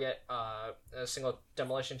the target. A single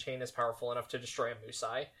demolition chain is powerful enough to destroy a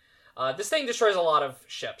Musai. This thing destroys a lot of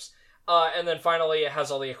ships. And then finally, it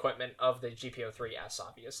has all the equipment of the GPO-3S,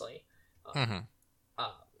 obviously.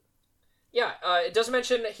 It does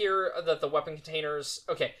mention here that the weapon containers...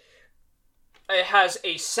 Okay. It has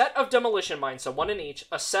a set of demolition mines, so 1 in each,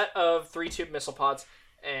 a set of 3-tube missile pods,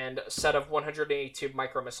 and a set of 180-tube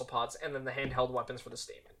micro missile pods, and then the handheld weapons for the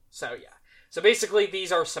statement. So, yeah. So basically,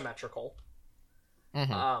 these are symmetrical. It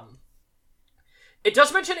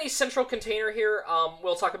does mention a central container here.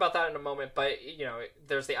 We'll talk about that in a moment, but,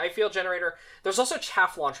 there's the I-field generator. There's also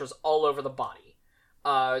chaff launchers all over the body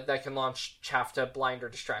that can launch chaff to blind or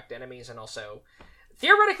distract enemies, and also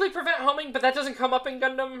theoretically prevent homing, but that doesn't come up in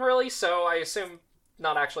Gundam, really, so I assume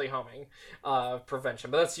not actually homing prevention,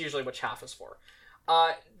 but that's usually what chaff is for.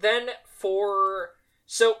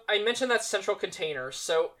 So I mentioned that central container.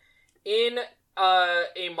 So in a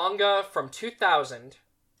manga from 2000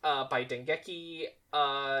 by Dengeki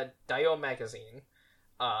Daio magazine,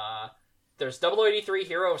 there's 0083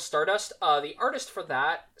 Hero of Stardust. The artist for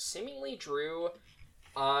that seemingly drew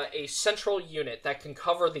a central unit that can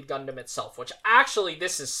cover the Gundam itself, which actually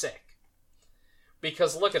this is sick.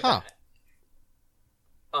 Because look at that.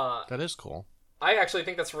 That is cool. I actually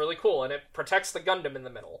think that's really cool, and it protects the Gundam in the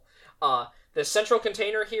middle. The central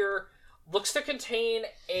container here looks to contain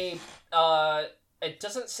a... it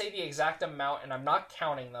doesn't say the exact amount, and I'm not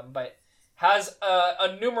counting them, but has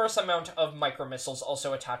a numerous amount of micro missiles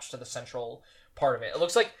also attached to the central part of it. It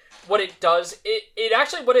looks like what it does...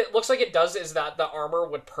 what it looks like it does is that the armor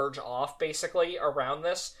would purge off, basically, around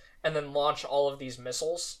this, and then launch all of these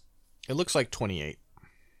missiles. It looks like 28.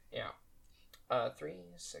 Yeah. 3,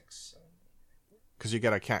 6... Because you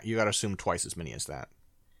gotta assume twice as many as that.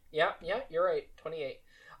 Yeah, you're right. 28.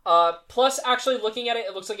 Plus, actually, looking at it,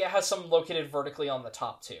 it looks like it has some located vertically on the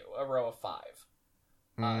top, too. A row of 5.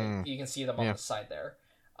 You can see them on the side there.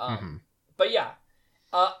 But But yeah,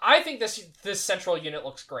 I think this central unit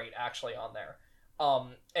looks great actually on there.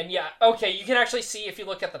 And yeah, okay, you can actually see, if you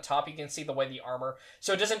look at the top, you can see the way the armor,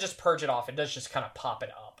 so it doesn't just purge it off, it does just kind of pop it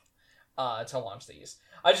up, to launch these.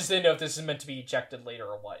 I just didn't know if this is meant to be ejected later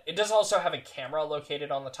or what. It does also have a camera located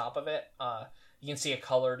on the top of it. You can see it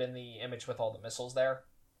colored in the image with all the missiles there.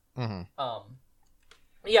 Mm-hmm.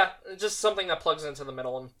 Yeah, just something that plugs into the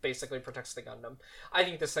middle and basically protects the Gundam. I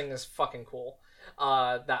think this thing is fucking cool.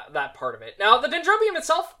 That part of it. Now, the Dendrobium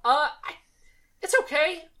itself, it's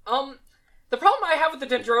okay. The problem I have with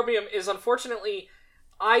the Dendrobium is, unfortunately,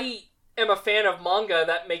 I am a fan of manga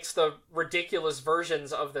that makes the ridiculous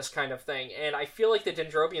versions of this kind of thing, and I feel like the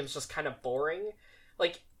Dendrobium's just kind of boring.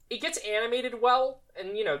 Like, it gets animated well,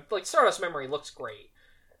 and, you know, like, Stardust Memory looks great.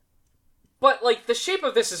 But, like, the shape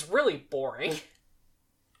of this is really boring.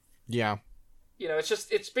 Yeah. You know,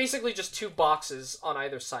 it's basically just two boxes on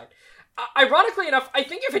either side. Ironically enough, I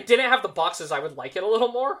think if it didn't have the boxes, I would like it a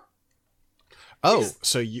little more. Oh,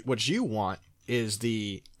 so what you want is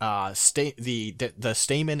the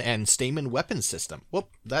Stamen and Stamen weapon system. Whoop,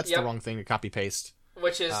 that's the wrong thing to copy paste.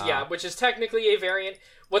 Which is technically a variant.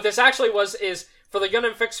 What this actually was is, for the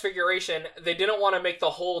Gundam Fixed Figuration, they didn't want to make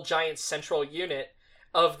the whole giant central unit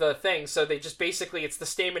of the thing, so they just basically, it's the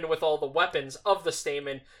Stamen with all the weapons of the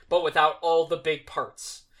Stamen, but without all the big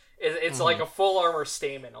parts. It's like a full armor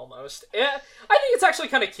Stamen almost. I think it's actually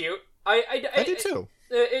kind of cute. I do too.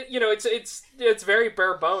 You know, it's very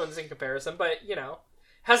bare bones in comparison, but, you know,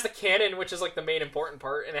 has the cannon, which is like the main important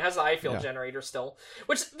part, and it has the eye field generator still.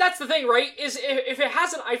 Which, that's the thing, right? Is if it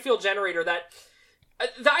has an eye field generator, that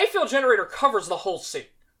the eye field generator covers the whole suit,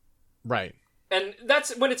 right? And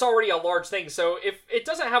that's when it's already a large thing. So if it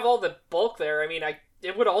doesn't have all the bulk there, I mean,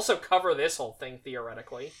 it would also cover this whole thing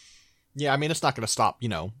theoretically. Yeah, I mean, it's not going to stop, you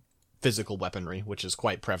know, physical weaponry, which is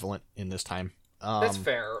quite prevalent in this time. That's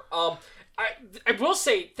fair. I will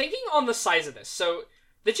say, thinking on the size of this, so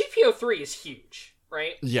the GP03 is huge,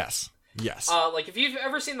 right? Yes. Like, if you've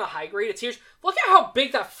ever seen the high grade, it's huge. Look at how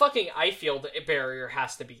big that fucking eye field barrier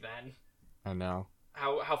has to be then. I know.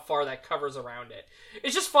 How far that covers around it.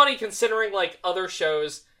 It's just funny considering, like, other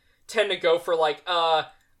shows tend to go for, like,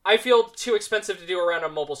 eye field too expensive to do around a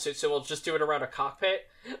mobile suit, so we'll just do it around a cockpit.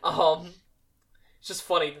 It's just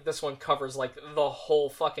funny that this one covers, like, the whole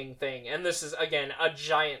fucking thing. And this is, again, a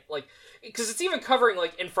giant, like, because it's even covering,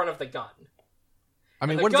 like, in front of the gun. I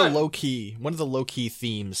mean, one of the low key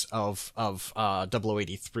themes of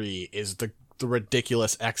 0083 is the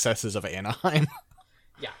ridiculous excesses of Anaheim.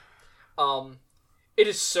 Yeah. It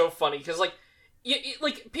is so funny, because, like,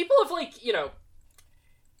 like, people have, like, you know,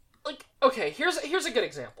 like, okay, here's a good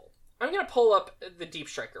example. I'm gonna pull up the Deep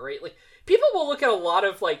Striker, right? Like, people will look at a lot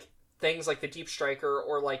of, like, things like the Deep Striker,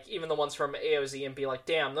 or, like, even the ones from AOZ, and be like,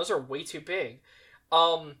 damn, those are way too big.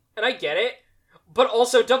 And I get it, but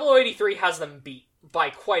also 0083 has them beat by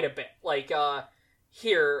quite a bit. Like,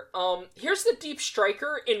 here's the Deep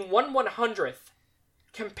Striker in 1/100th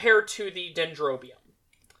compared to the Dendrobium.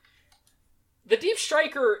 The Deep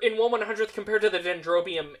Striker in 1/100th compared to the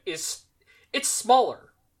Dendrobium it's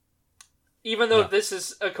smaller. Even though this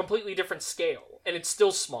is a completely different scale, and it's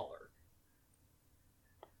still smaller.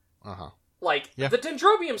 Like, the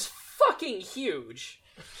Dendrobium's fucking huge.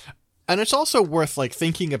 And it's also worth, like,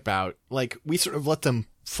 thinking about, like, we sort of let them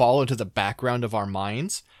fall into the background of our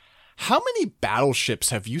minds. How many battleships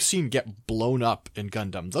have you seen get blown up in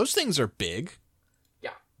Gundam? Those things are big.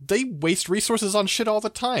 Yeah. They waste resources on shit all the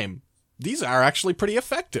time. These are actually pretty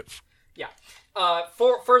effective. Yeah.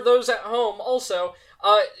 For those at home, also,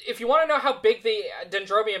 if you want to know how big the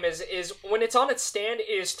Dendrobium is when it's on its stand, it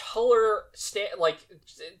is taller, like,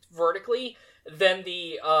 vertically than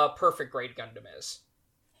the Perfect Grade Gundam is.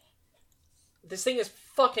 This thing is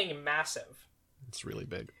fucking massive. It's really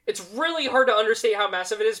big. It's really hard to understate how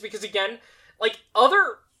massive it is, because, again, like,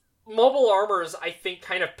 other mobile armors, I think,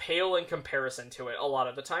 kind of pale in comparison to it a lot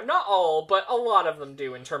of the time. Not all, but a lot of them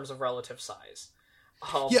do in terms of relative size.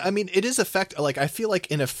 Yeah, I mean, it is like, I feel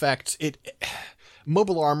like, in effect,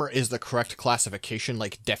 mobile armor is the correct classification,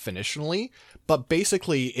 like, definitionally, but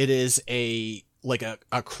basically it is a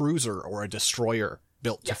cruiser or a destroyer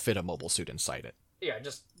built to fit a mobile suit inside it. Yeah,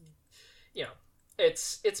 just, you know,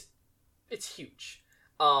 it's huge.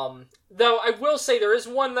 Though I will say there is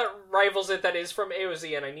one that rivals it that is from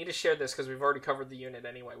AOZ, and I need to share this because we've already covered the unit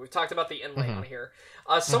anyway. We've talked about the inlay on here.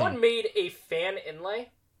 Someone made a fan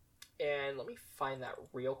inlay, and let me find that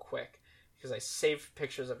real quick because I saved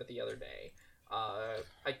pictures of it the other day.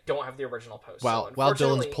 I don't have the original post. While so Dylan's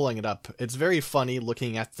unfortunately- pulling it up, it's very funny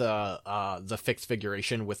looking at the fixed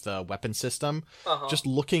figuration with the weapon system. Uh-huh. Just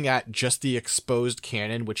looking at just the exposed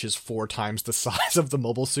cannon, which is 4 times the size of the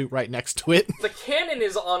mobile suit right next to it. The cannon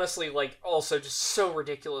is honestly, like, also just so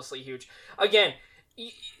ridiculously huge. Again,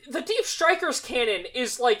 the Deep Striker's cannon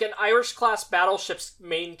is like an Irish-class battleship's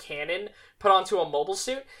main cannon put onto a mobile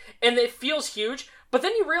suit, and it feels huge, but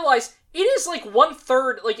then you realize it is like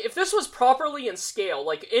 1/3, like, if this was properly in scale,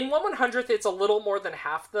 like, in 1/100th, it's a little more than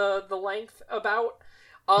half the length, about.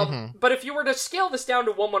 But if you were to scale this down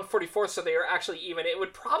to 1/144th so they are actually even, it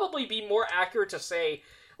would probably be more accurate to say,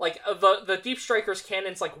 like, the Deep Striker's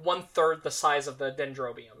cannon's like 1/3 the size of the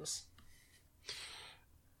Dendrobium's.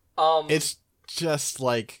 It's just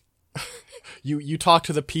like you talk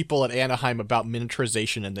to the people at Anaheim about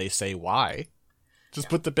miniaturization and they say why. Just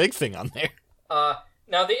put the big thing on there.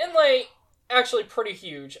 Now the inlay actually pretty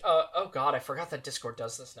huge. Oh god, I forgot that Discord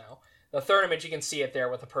does this now. The third image, you can see it there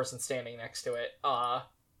with a person standing next to it.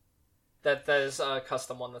 That is a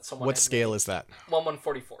custom one that someone. What scale is that?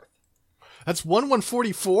 1/144th. That's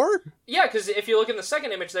 1/144? Yeah, because if you look in the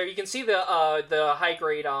second image there, you can see the high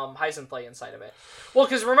grade Heisenplay inside of it. Well,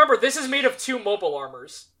 because remember, this is made of 2 mobile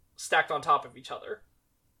armors stacked on top of each other.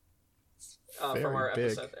 From our big.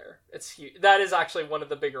 episode there, it's huge. That is actually one of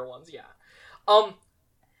the bigger ones. Yeah.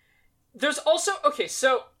 There's also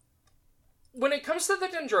so when it comes to the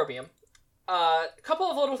Dendrobium, a couple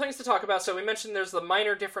of little things to talk about. So we mentioned there's the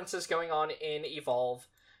minor differences going on in Evolve.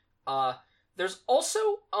 There's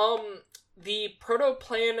also the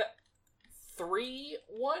Protoplan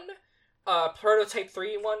 3-1, Prototype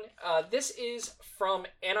 3-1. This is from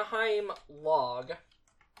Anaheim Log,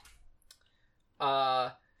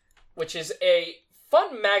 which is a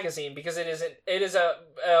fun magazine because it is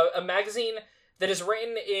a magazine that is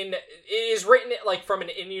written like from an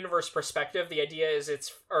in-universe perspective. The idea is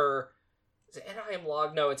is it Anaheim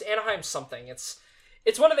Log? No, it's Anaheim something. It's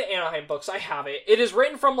one of the Anaheim books. I have it. It is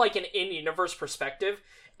written from like an in-universe perspective,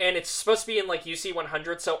 and it's supposed to be in like UC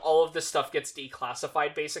 100, so all of this stuff gets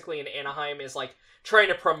declassified basically, and Anaheim is like trying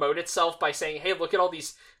to promote itself by saying, hey, look at all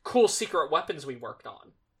these cool secret weapons we worked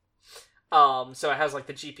on. So it has like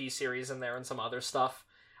the GP series in there and some other stuff.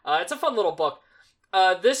 It's a fun little book.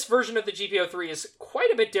 This version of the GP03 is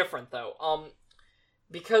quite a bit different though,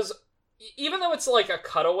 because even though it's like a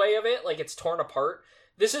cutaway of it, like it's torn apart,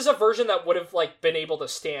 this is a version that would have like been able to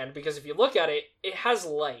stand, because if you look at it, it has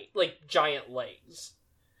giant legs.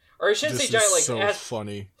 Or I shouldn't say giant legs. So it has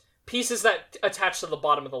funny. pieces that attach to the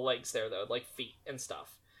bottom of the legs there, though, like feet and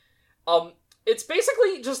stuff. It's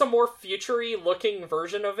basically just a more future-y looking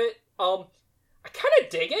version of it. I kind of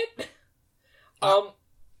dig it.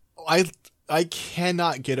 I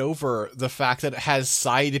cannot get over the fact that it has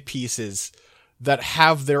side pieces that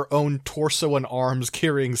have their own torso and arms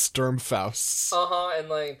carrying Sturmfausts.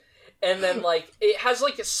 And then it has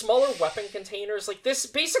like smaller weapon containers. Like this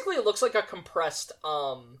basically looks like a compressed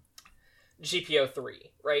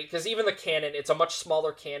GP03, right? Because even the cannon, it's a much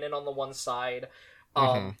smaller cannon on the one side.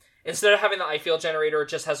 Instead of having the I-field generator, it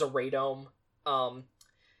just has a radome.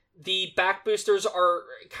 The back boosters are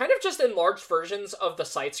kind of just enlarged versions of the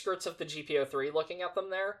side skirts of the GP03, looking at them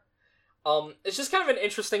there. It's just kind of an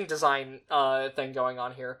interesting design thing going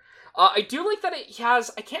on here. I do like that it has,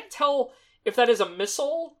 I can't tell if that is a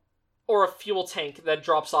missile or a fuel tank that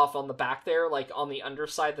drops off on the back there, like on the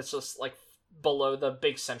underside that's just like below the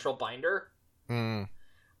big central binder.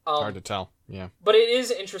 Hard to tell, yeah. But it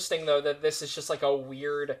is interesting though that this is just like a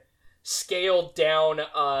weird scaled down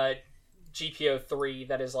GP03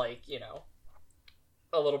 that is like, you know,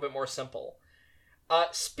 a little bit more simple.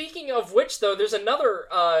 Speaking of which, though, there's another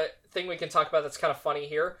thing we can talk about that's kind of funny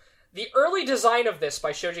here. The early design of this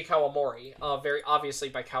by Shoji Kawamori, very obviously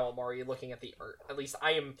by Kawamori, looking at the art. At least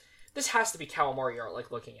this has to be Kawamori art,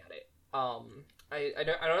 like, looking at it.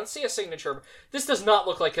 I don't see a signature. This does not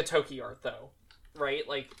look like Kotoki art, though, right?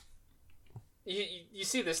 Like, you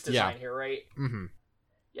see this design here, right? Mm-hmm.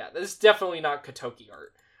 Yeah, this is definitely not Kotoki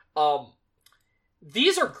art.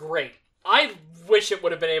 These are great. I wish it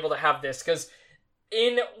would have been able to have this, because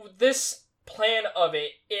in this plan of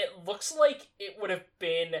it, it looks like it would have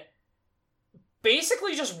been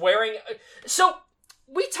basically just wearing... So,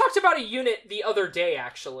 we talked about a unit the other day,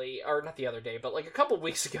 actually, or not the other day, but like a couple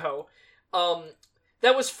weeks ago,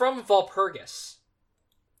 that was from Valpurgis.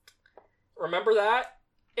 Remember that?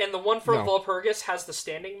 And the one from Valpurgis has the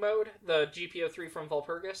standing mode, the GP03 from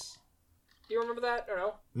Valpurgis. Do you remember that, or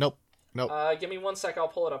no? Nope. Give me 1 sec, I'll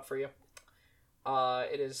pull it up for you.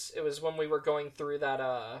 It was when we were going through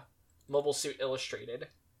that Mobile Suit Illustrated.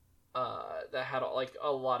 that had like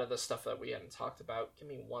a lot of the stuff that we hadn't talked about. Give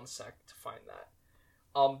me 1 sec to find that.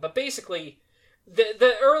 But basically,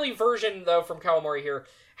 the early version though from Kawamori here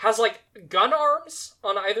has like gun arms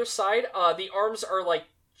on either side. The arms are like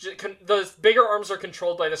the bigger arms are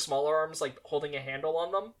controlled by the smaller arms, like holding a handle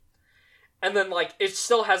on them, and then like it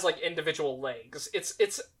still has like individual legs.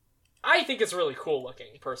 It's I think it's really cool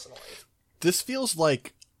looking personally. This feels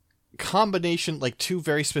like combination, like two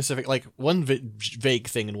very specific, like one vague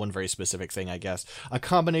thing and one very specific thing, I guess. A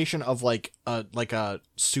combination of like a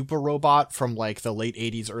super robot from like the late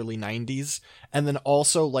 80s, early 90s, and then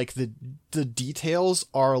also like the details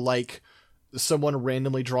are like someone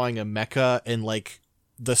randomly drawing a mecha in like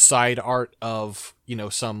the side art of, you know,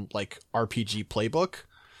 some like RPG playbook.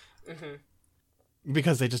 Mm-hmm.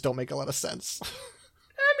 Because they just don't make a lot of sense.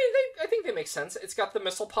 I think they make sense. It's got the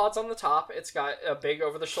missile pods on the top. It's got a big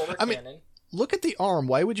over-the-shoulder cannon. Mean, look at the arm.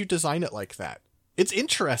 Why would you design it like that? It's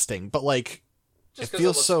interesting, but like, just it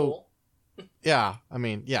feels it so. Cool. Yeah, I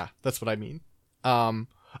mean, yeah, that's what I mean.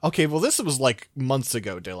 Okay, well, this was like months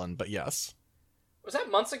ago, Dylan, but yes. Was that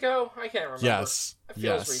months ago? I can't remember. Yes. It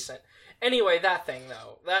feels recent. Anyway, that thing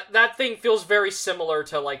though, that thing feels very similar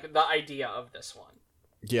to like the idea of this one.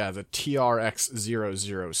 Yeah, the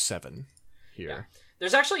TRX-007 here. Yeah.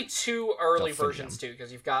 There's actually two early versions, too,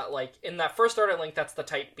 because you've got, like, in that first art I linked, that's the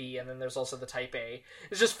Type B, and then there's also the Type A.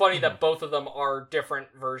 It's just funny that both of them are different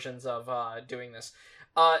versions of doing this.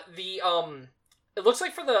 It looks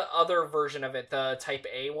like for the other version of it, the Type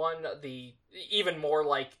A one, the even more,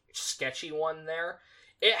 like, sketchy one there,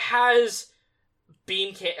 it has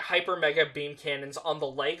hyper mega beam cannons on the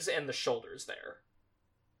legs and the shoulders there.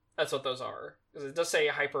 That's what those are. Because it does say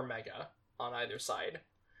hyper mega on either side.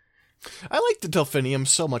 I like the Delphinium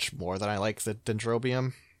so much more than I like the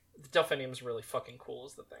Dendrobium. The Delphinium's really fucking cool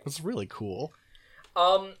is the thing. It's really cool.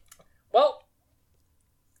 Well,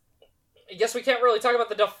 I guess we can't really talk about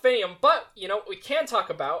the Delphinium, but, you know, what we can talk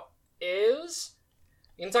about is...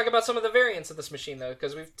 You can talk about some of the variants of this machine, though,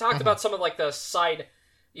 because we've talked about some of, like, the side...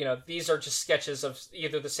 You know, these are just sketches of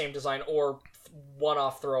either the same design or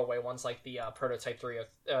one-off throwaway ones, like the Prototype 3,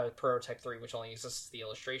 which only uses the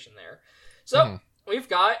illustration there. So, we've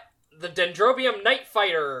got... the Dendrobium Night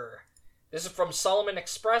Fighter. This is from Solomon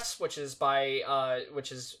Express, which is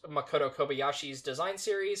Makoto Kobayashi's design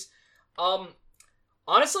series.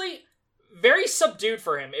 Honestly, very subdued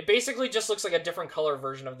for him. It basically just looks like a different color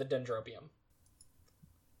version of the Dendrobium.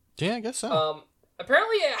 Yeah, I guess so.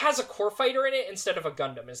 Apparently it has a core fighter in it instead of a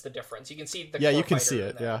Gundam is the difference. You can see the core you can fighter see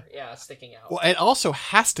it, yeah, sticking out. Well, it also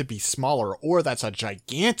has to be smaller, or that's a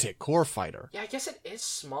gigantic core fighter. Yeah, I guess it is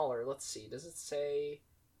smaller. Let's see. Does it say...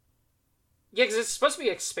 Yeah, because it's supposed to be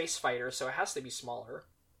a space fighter, so it has to be smaller.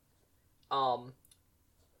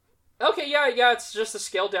 Okay, yeah, it's just a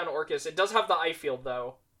scaled-down Orcus. It does have the eye field,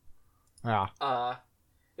 though. Yeah.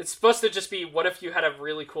 It's supposed to just be, what if you had a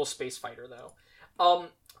really cool space fighter, though?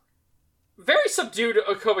 Very subdued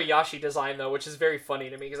Kobayashi design, though, which is very funny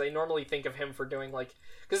to me, because I normally think of him for doing, like...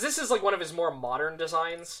 Because this is, like, one of his more modern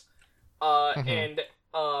designs. And,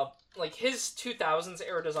 like, his 2000s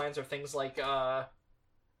era designs are things like,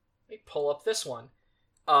 Let me pull up this one,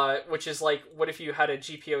 which is like, what if you had a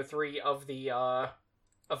GPO3 of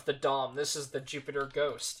the DOM? This is the Jupiter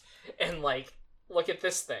Ghost, and like, look at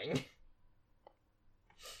this thing.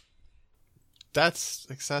 That's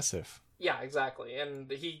excessive. Yeah, exactly, and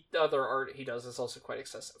the other art he does is also quite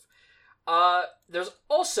excessive. There's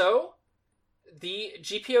also the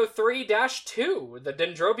GPO3-2, the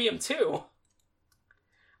Dendrobium 2.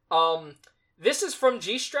 This is from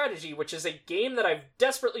G Strategy, which is a game that I've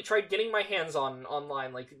desperately tried getting my hands on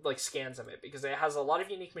online, like scans of it, because it has a lot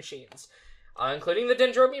of unique machines, including the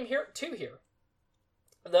Dendrobium 2 here.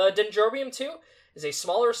 The Dendrobium 2 is a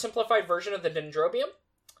smaller, simplified version of the Dendrobium.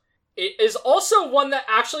 It is also one that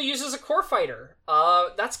actually uses a core fighter.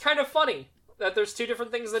 That's kind of funny, that there's two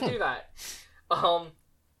different things that do that. I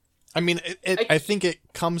mean, I think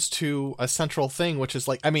it comes to a central thing, which is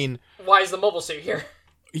like, I mean... Why is the mobile suit here?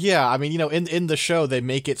 Yeah, I mean, you know, in the show, they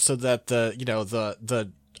make it so that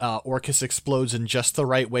the Orcus explodes in just the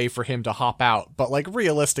right way for him to hop out. But, like,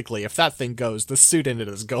 realistically, if that thing goes, the suit in it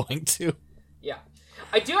is going to. Yeah.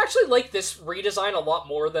 I do actually like this redesign a lot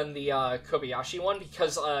more than the Kobayashi one,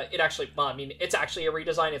 because it's actually a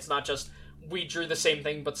redesign. It's not just, we drew the same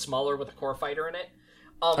thing, but smaller with a core fighter in it.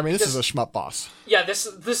 This is a shmup boss. Yeah,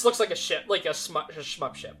 this looks like a ship, like a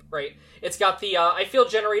shmup ship, right? It's got the I-field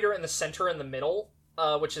generator in the center in the middle,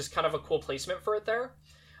 which is kind of a cool placement for it there.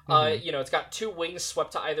 It's got two wings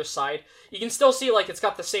swept to either side. You can still see, like, it's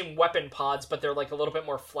got the same weapon pods, but they're, like, a little bit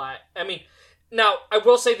more flat. I mean, Now, I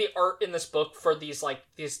will say the art in this book for these, like,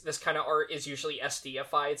 this kind of art is usually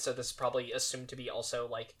SD-ified, so this is probably assumed to be also,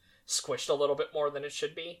 like, squished a little bit more than it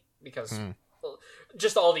should be, because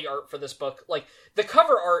just all the art for this book, like, the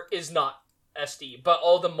cover art is not SD, but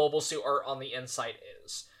all the mobile suit art on the inside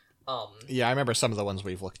is. Yeah, I remember some of the ones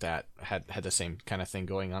we've looked at had the same kind of thing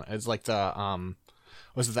going on. It's like the,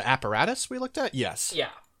 was it the apparatus we looked at? Yes.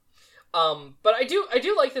 Yeah. But I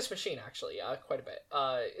do like this machine, actually, quite a bit.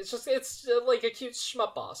 It's like a cute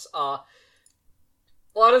shmup boss. A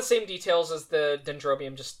lot of the same details as the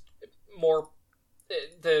Dendrobium, just more,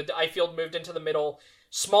 the eye field moved into the middle,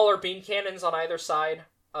 smaller beam cannons on either side,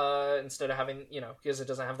 instead of having, because it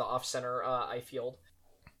doesn't have the off-center, eye field.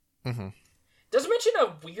 Mm-hmm. Doesn't mention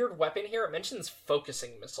a weird weapon here, it mentions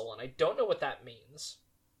focusing missile, and I don't know what that means.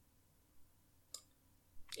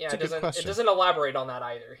 Yeah, it doesn't elaborate on that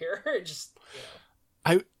either here. It just,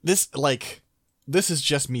 This is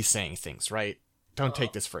just me saying things, right? Don't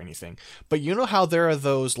take this for anything. But you know how there are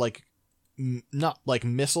those, like, not, like,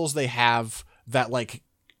 missiles they have that, like,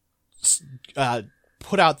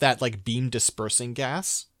 put out that, like, beam dispersing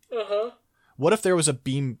gas? Uh-huh. What if there was a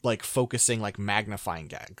beam, like, focusing, like, magnifying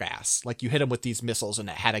gas? Like, you hit them with these missiles and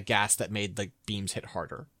it had a gas that made, like, beams hit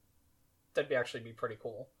harder. That'd actually be pretty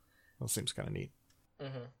cool. That seems kind of neat.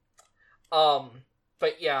 Mm-hmm.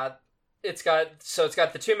 But yeah, it's got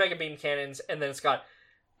the 2 mega beam cannons, and then it's got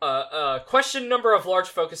a question number of large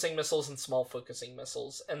focusing missiles and small focusing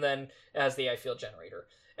missiles, and then it has the eye field generator.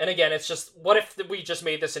 And again, it's just, what if we just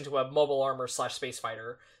made this into a mobile armor / space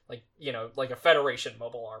fighter, like, like a Federation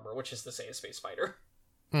mobile armor, which is to say a space fighter.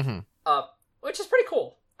 Mm-hmm. Which is pretty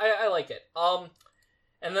cool. I like it.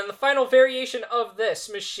 And then the final variation of this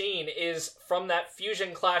machine is from that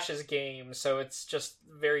Fusion Clashes game, so it's just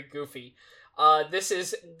very goofy. This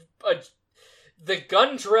is the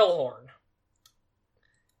Gun Drill Horn.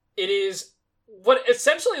 It is what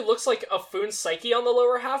essentially looks like a Foon Psyche on the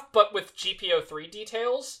lower half, but with GPO3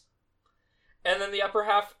 details. And then the upper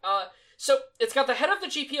half, so it's got the head of the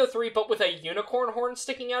GPO3, but with a unicorn horn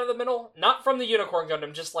sticking out of the middle. Not from the Unicorn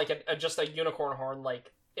Gundam, just like a unicorn horn,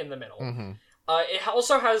 like, in the middle. Mm-hmm. It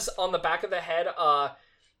also has on the back of the head,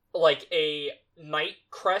 like a knight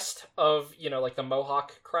crest of, like the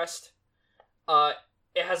Mohawk crest.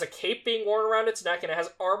 It has a cape being worn around its neck, and it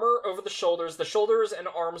has armor over the shoulders. The shoulders and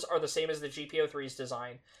arms are the same as the GPO3's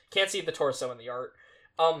design. Can't see the torso in the art.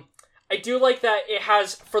 I do like that it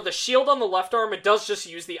has, for the shield on the left arm, it does just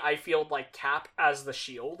use the eye field, like, cap as the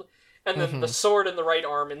shield. And then the sword in the right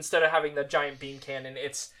arm, instead of having the giant beam cannon,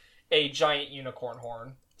 it's a giant unicorn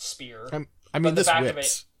horn spear. I mean, this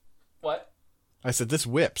whips. What? I said this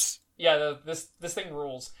whips. Yeah, this thing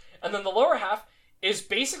rules. And then the lower half is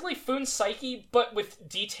basically Foon Psyche, but with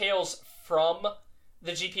details from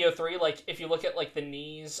the GPO3. Like, if you look at, like, the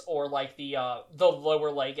knees or, like, the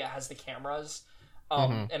lower leg, it has the cameras.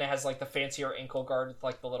 And it has, like, the fancier ankle guard with,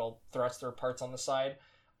 like, the little thruster parts on the side.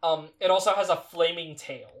 It also has a flaming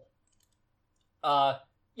tail.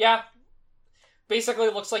 Yeah. Basically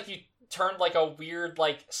looks like you turned, like, a weird,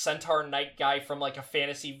 like, centaur knight guy from, like, a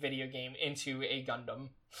fantasy video game into a Gundam.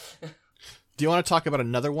 Do you want to talk about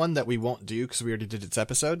another one that we won't do because we already did its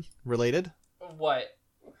episode related? What?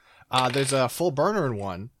 There's a full burner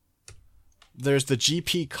one. There's the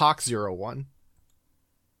GP Cock 01.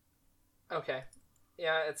 Okay.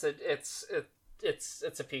 Yeah, it's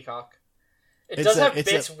a peacock. It does have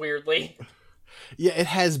bits weirdly. Yeah, it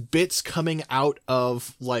has bits coming out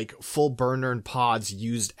of, like, full burner pods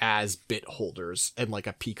used as bit holders and, like,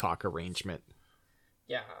 a peacock arrangement.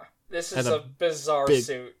 Yeah, this is a bizarre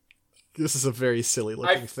suit. This is a very silly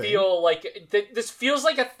looking thing. I feel like this feels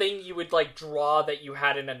like a thing you would, like, draw that you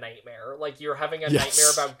had in a nightmare. Like, you're having a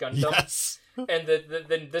nightmare about Gundam. Yes. And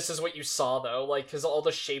then this is what you saw, though. Like, because all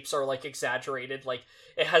the shapes are, like, exaggerated. Like,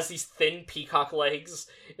 it has these thin peacock legs.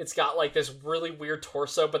 It's got, like, this really weird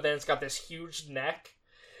torso, but then it's got this huge neck.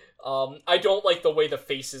 I don't like the way the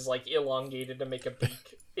face is, like, elongated to make a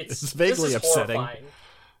beak. It's vaguely upsetting. Horrifying.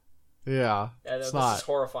 Yeah, this is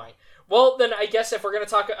horrifying. Well, then I guess if we're going to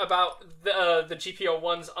talk about the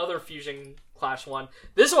GPO-1's other Fusion Clash one,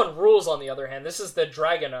 this one rules, on the other hand. This is the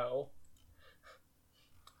Dragono.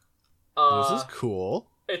 This is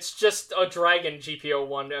cool. It's just a dragon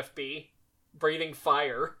GPO-1 FB. Breathing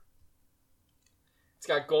fire. It's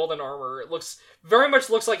got golden armor. It very much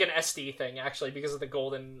looks like an SD thing, actually, because of the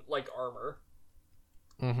golden, like, armor.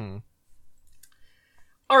 Mm-hmm.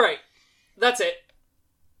 Alright. That's it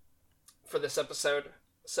for this episode.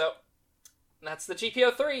 So, that's the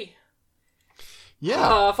GPO-3.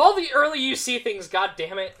 Yeah. Of all the early UC things, god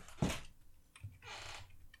damn it.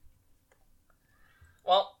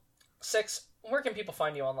 Well, Six, where can people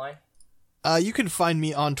find you online? You can find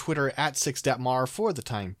me on Twitter at sixdettmar for the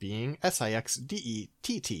time being,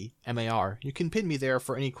 SIXDETTMAR. You can pin me there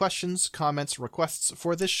for any questions, comments, requests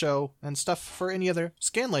for this show, and stuff for any other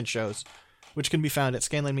Scanline shows, which can be found at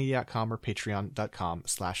scanlinemedia.com or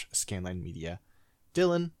patreon.com/scanlinemedia.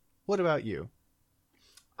 Dylan, what about you?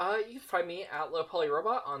 You can find me at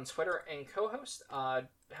LowPolyRobot on Twitter and co-host.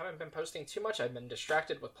 Haven't been posting too much. I've been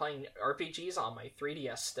distracted with playing RPGs on my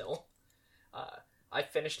 3DS still. I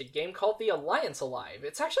finished a game called The Alliance Alive.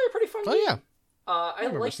 It's actually a pretty fun game. Yeah. I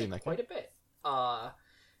liked it quite a bit.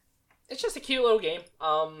 It's just a cute little game.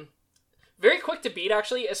 Very quick to beat,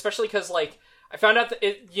 actually, especially because, like, I found out that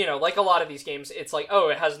it, like a lot of these games, it's like, oh,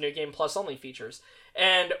 it has New Game Plus only features.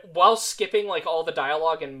 And while skipping, like, all the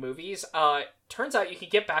dialogue and movies, turns out you can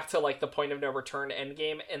get back to, like, the point of no return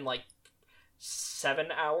endgame in, like, 7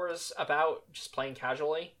 hours about just playing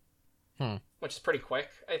casually. Which is pretty quick,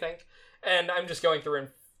 I think. And I'm just going through and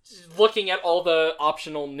looking at all the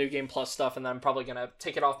optional New Game Plus stuff, and then I'm probably going to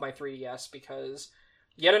take it off my 3DS, because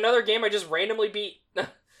yet another game I just randomly beat.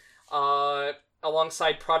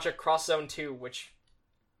 Alongside Project Cross Zone 2, which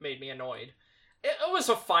made me annoyed. It was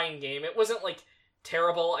a fine game. It wasn't, like,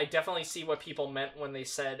 terrible. I definitely see what people meant when they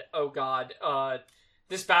said, oh god,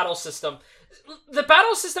 this battle system. The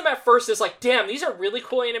battle system at first is like, damn, these are really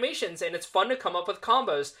cool animations, and it's fun to come up with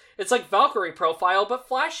combos. It's like Valkyrie Profile, but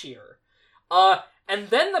flashier. And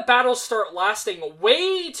then the battles start lasting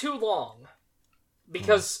way too long.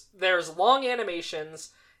 Because there's long animations,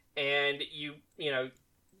 and you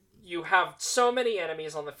have so many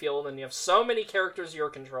enemies on the field, and you have so many characters you're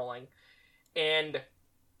controlling. And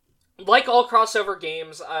like all crossover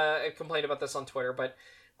games, I complained about this on Twitter, but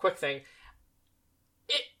quick thing.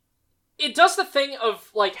 It does the thing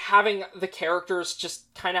of, like, having the characters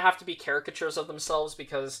just kind of have to be caricatures of themselves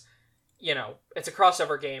because, it's a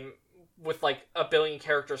crossover game with, like, a billion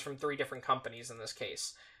characters from 3 different companies in this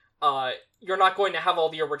case. You're not going to have all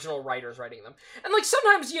the original writers writing them. And, like,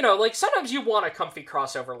 sometimes, sometimes you want a comfy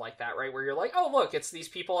crossover like that, right? Where you're like, oh, look, it's these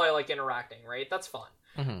people I like interacting, right? That's fun.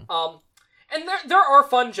 Mm-hmm. And there are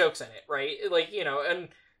fun jokes in it, right? Like, and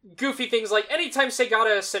goofy things like anytime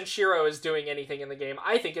Segata Senshiro is doing anything in the game,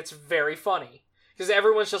 I think it's very funny. Because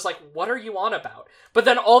everyone's just like, what are you on about? But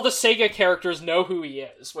then all the Sega characters know who he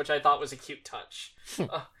is, which I thought was a cute touch.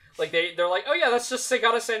 Like, they're like, oh yeah, that's just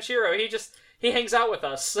Segata Senshiro. He hangs out with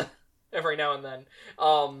us every now and then.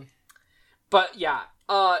 But yeah.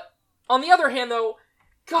 On the other hand, though,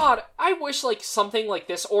 God, I wish, like, something like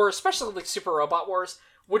this, or especially like Super Robot Wars,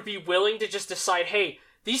 would be willing to just decide, hey,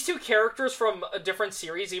 these 2 characters from a different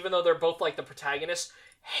series, even though they're both, like, the protagonists,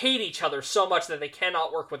 hate each other so much that they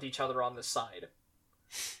cannot work with each other on this side.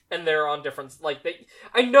 And they're on different, like,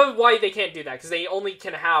 I know why they can't do that, because they only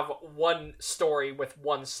can have one story with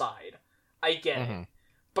one side. I get it.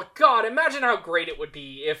 But God, imagine how great it would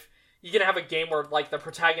be if you can have a game where, like, the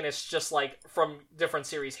protagonists just, like, from different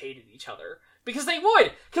series hated each other. Because they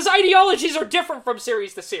would! Because ideologies are different from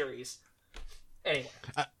series to series. Anyway.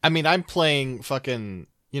 I mean, I'm playing fucking,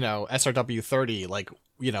 SRW 30, like,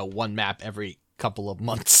 one map every couple of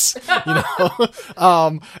months,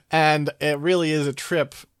 and it really is a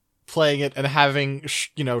trip playing it and having,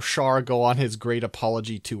 Char go on his great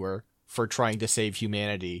apology tour for trying to save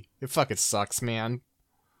humanity. It fucking sucks, man.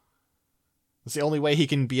 It's the only way he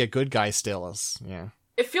can be a good guy still is, yeah.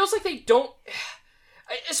 It feels like they don't,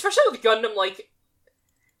 especially with Gundam, like,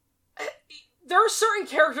 there are certain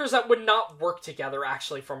characters that would not work together,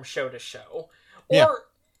 actually, from show to show. Or,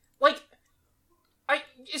 like,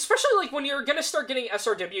 especially, like, when you're gonna start getting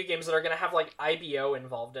SRW games that are gonna have, like, IBO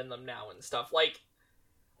involved in them now and stuff. Like,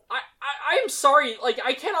 I'm sorry, like,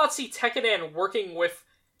 I cannot see Tekkadan working with,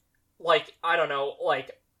 like, I don't know,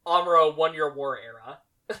 like, Amuro 1 Year War era.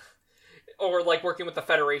 Or, like, working with the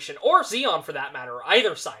Federation. Or Zeon, for that matter.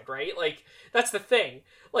 Either side, right? Like, that's the thing.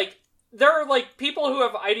 Like, there are, like, people who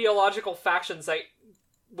have ideological factions that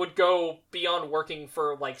would go beyond working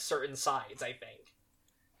for, like, certain sides, I think.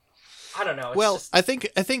 I don't know. Well, I think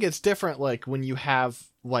it's different, like, when you have,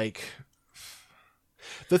 like...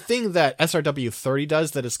 The thing that SRW 30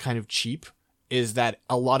 does that is kind of cheap is that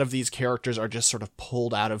a lot of these characters are just sort of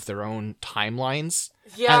pulled out of their own timelines.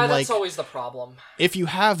 Yeah, and, that's like, always the problem. If you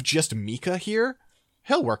have just Mika here,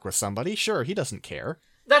 he'll work with somebody. Sure, he doesn't care.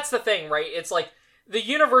 That's the thing, right? It's like, the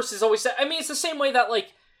universe is always set. I mean, it's the same way that,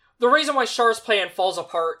 like, the reason why Char's plan falls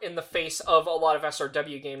apart in the face of a lot of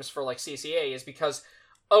SRW games for, like, CCA is because,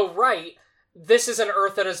 oh, right, this is an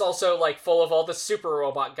Earth that is also, like, full of all the super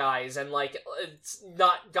robot guys, and, like, it's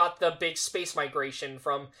not got the big space migration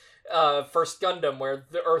from First Gundam, where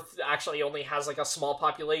the Earth actually only has, like, a small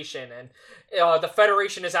population, and the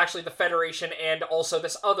Federation is actually the Federation and also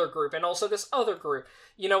this other group, and also this other group.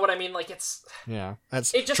 You know what I mean? Like, it's... Yeah.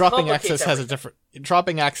 It just Dropping complicates Axis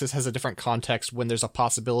Dropping Axis has a different context when there's a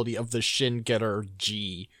possibility of the Shin Getter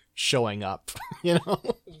G showing up, you know?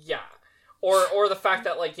 Yeah. Or the fact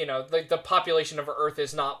that, like, you know, the population of Earth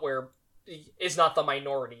is not the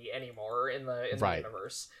minority anymore in the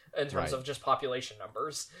universe in terms of just population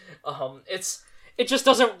numbers. It just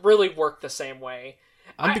doesn't really work the same way.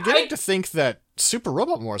 I'm beginning to think that Super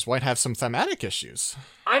Robot Wars might have some thematic issues.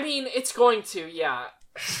 I mean, it's going to, yeah.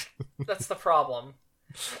 That's the problem.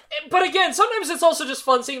 But again, sometimes it's also just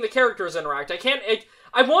fun seeing the characters interact.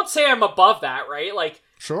 I won't say I'm above that, right? Like,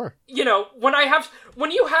 sure. You know,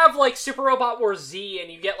 when you have like Super Robot Wars Z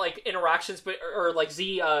and you get like interactions, or like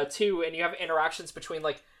Z2 and you have interactions between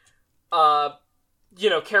like, you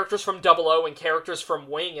know, characters from 00 and characters from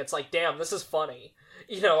Wing, it's like, damn, this is funny.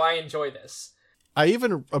 You know, I enjoy this. I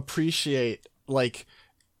even appreciate, like,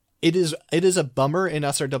 it is a bummer in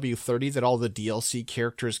SRW 30 that all the DLC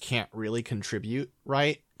characters can't really contribute,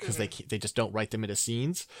 right? Because they just don't write them into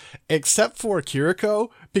scenes, except for Kiriko,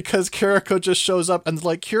 because Kiriko just shows up and is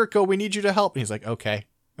like, Kiriko, we need you to help. And he's like, okay.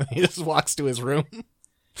 And he just walks to his room.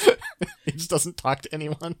 He just doesn't talk to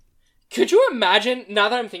anyone. Could you imagine, now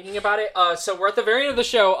that I'm thinking about it, so we're at the very end of the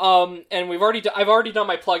show, and I've already done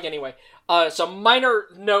my plug anyway. So minor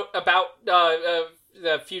note about the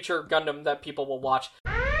future Gundam that people will watch.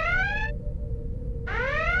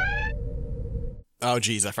 Oh,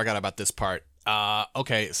 geez, I forgot about this part.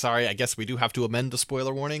 Okay, sorry, I guess we do have to amend the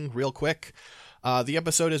spoiler warning real quick. The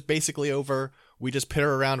episode is basically over. We just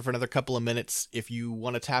pitter around for another couple of minutes. If you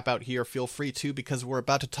want to tap out here, feel free to, because we're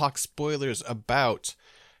about to talk spoilers about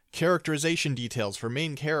characterization details for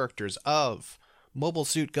main characters of Mobile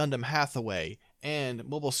Suit Gundam Hathaway and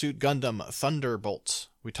Mobile Suit Gundam Thunderbolt.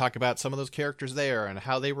 We talk about some of those characters there and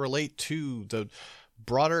how they relate to the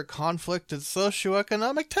broader conflict and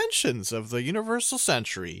socioeconomic tensions of the Universal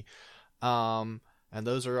Century. And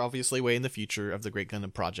those are obviously way in the future of the Great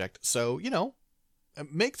Gundam Project. So, you know,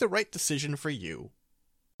 make the right decision for you.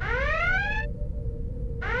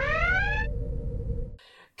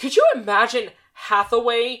 Could you imagine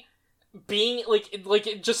Hathaway being,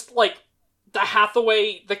 just, like, the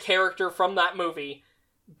Hathaway, the character from that movie,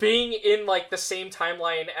 being in, like, the same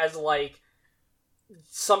timeline as, like,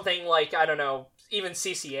 something like, I don't know, even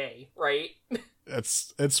CCA, right?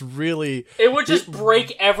 It's really... It would just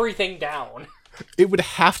break everything down. It would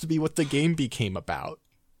have to be what the game became about.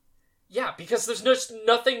 Yeah, because there's just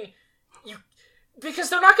nothing...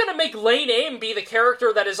 Because they're not going to make Lane Aim be the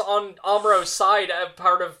character that is on Amuro's side as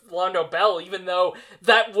part of Londo Bell, even though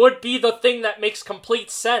that would be the thing that makes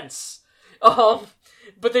complete sense.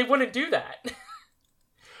 But they wouldn't do that.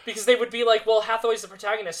 Because they would be like, well, Hathaway's the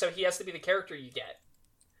protagonist, so he has to be the character you get.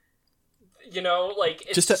 You know, like,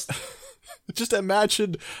 it's just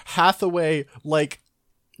imagine Hathaway, like,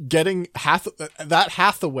 getting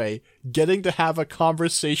Hathaway getting to have a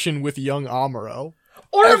conversation with young Amuro.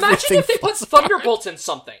 Or imagine if they put Thunderbolt in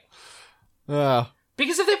something.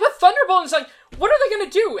 Because if they put Thunderbolt in something, what are they going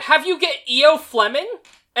to do? Have you get E.O. Fleming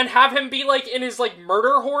and have him be, like, in his, like,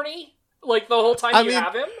 murder horny? Like, the whole time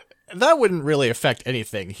have him? That wouldn't really affect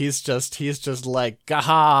anything. He's just like,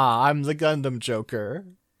 aha, I'm the Gundam Joker.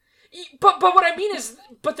 But what I mean is,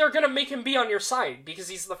 but they're going to make him be on your side because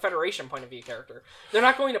he's the Federation point of view character. They're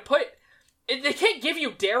not going to they can't give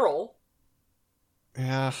you Daryl.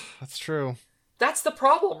 Yeah, that's true. That's the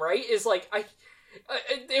problem, right? Is like,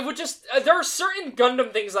 it would just, there are certain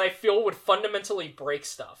Gundam things that I feel would fundamentally break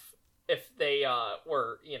stuff if they,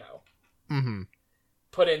 were, you know,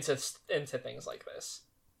 put into things like this.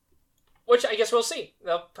 Which I guess we'll see.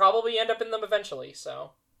 They'll probably end up in them eventually,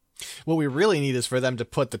 so. What we really need is for them to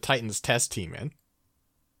put the Titans test team in.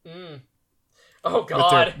 Oh,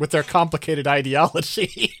 God. With their complicated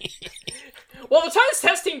ideology. Well, the Titans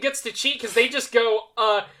test team gets to cheat because they just go,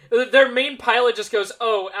 their main pilot just goes,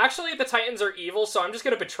 oh, actually the Titans are evil, so I'm just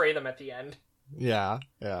going to betray them at the end. Yeah.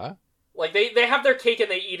 Like, they have their cake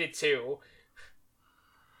and they eat it too.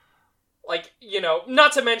 Like, you know,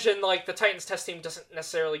 not to mention, like, the Titans test team doesn't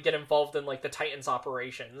necessarily get involved in, like, the Titans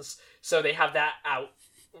operations, so they have that out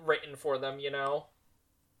written for them, you know?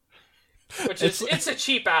 Which is, it's a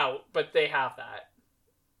cheap out, but they have that.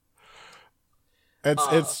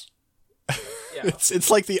 It's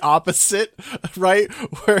like the opposite, right?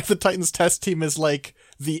 Where the Titans test team is like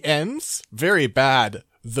the ends, very bad,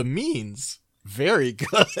 the means, Very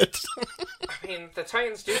good. I mean, the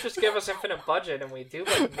Titans do just give us infinite budget, and we do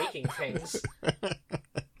like making things.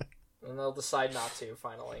 And they'll decide not to,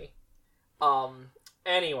 finally.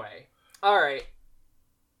 Anyway. Alright.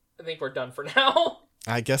 I think we're done for now.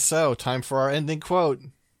 I guess so. Time for our ending quote.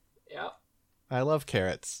 Yep. I love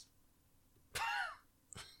carrots.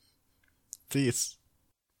 Peace.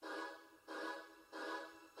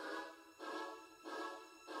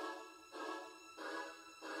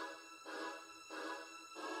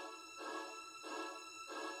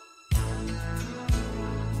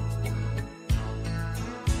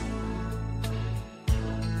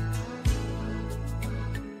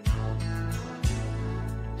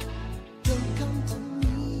 Don't come to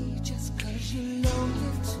me just 'cause you're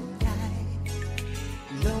lonely tonight.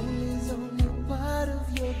 Lonely's only part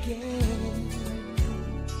of your game.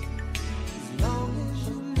 As long as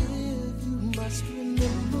you live, you must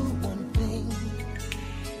remember one thing.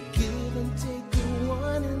 Give and take are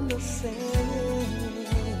one and the same.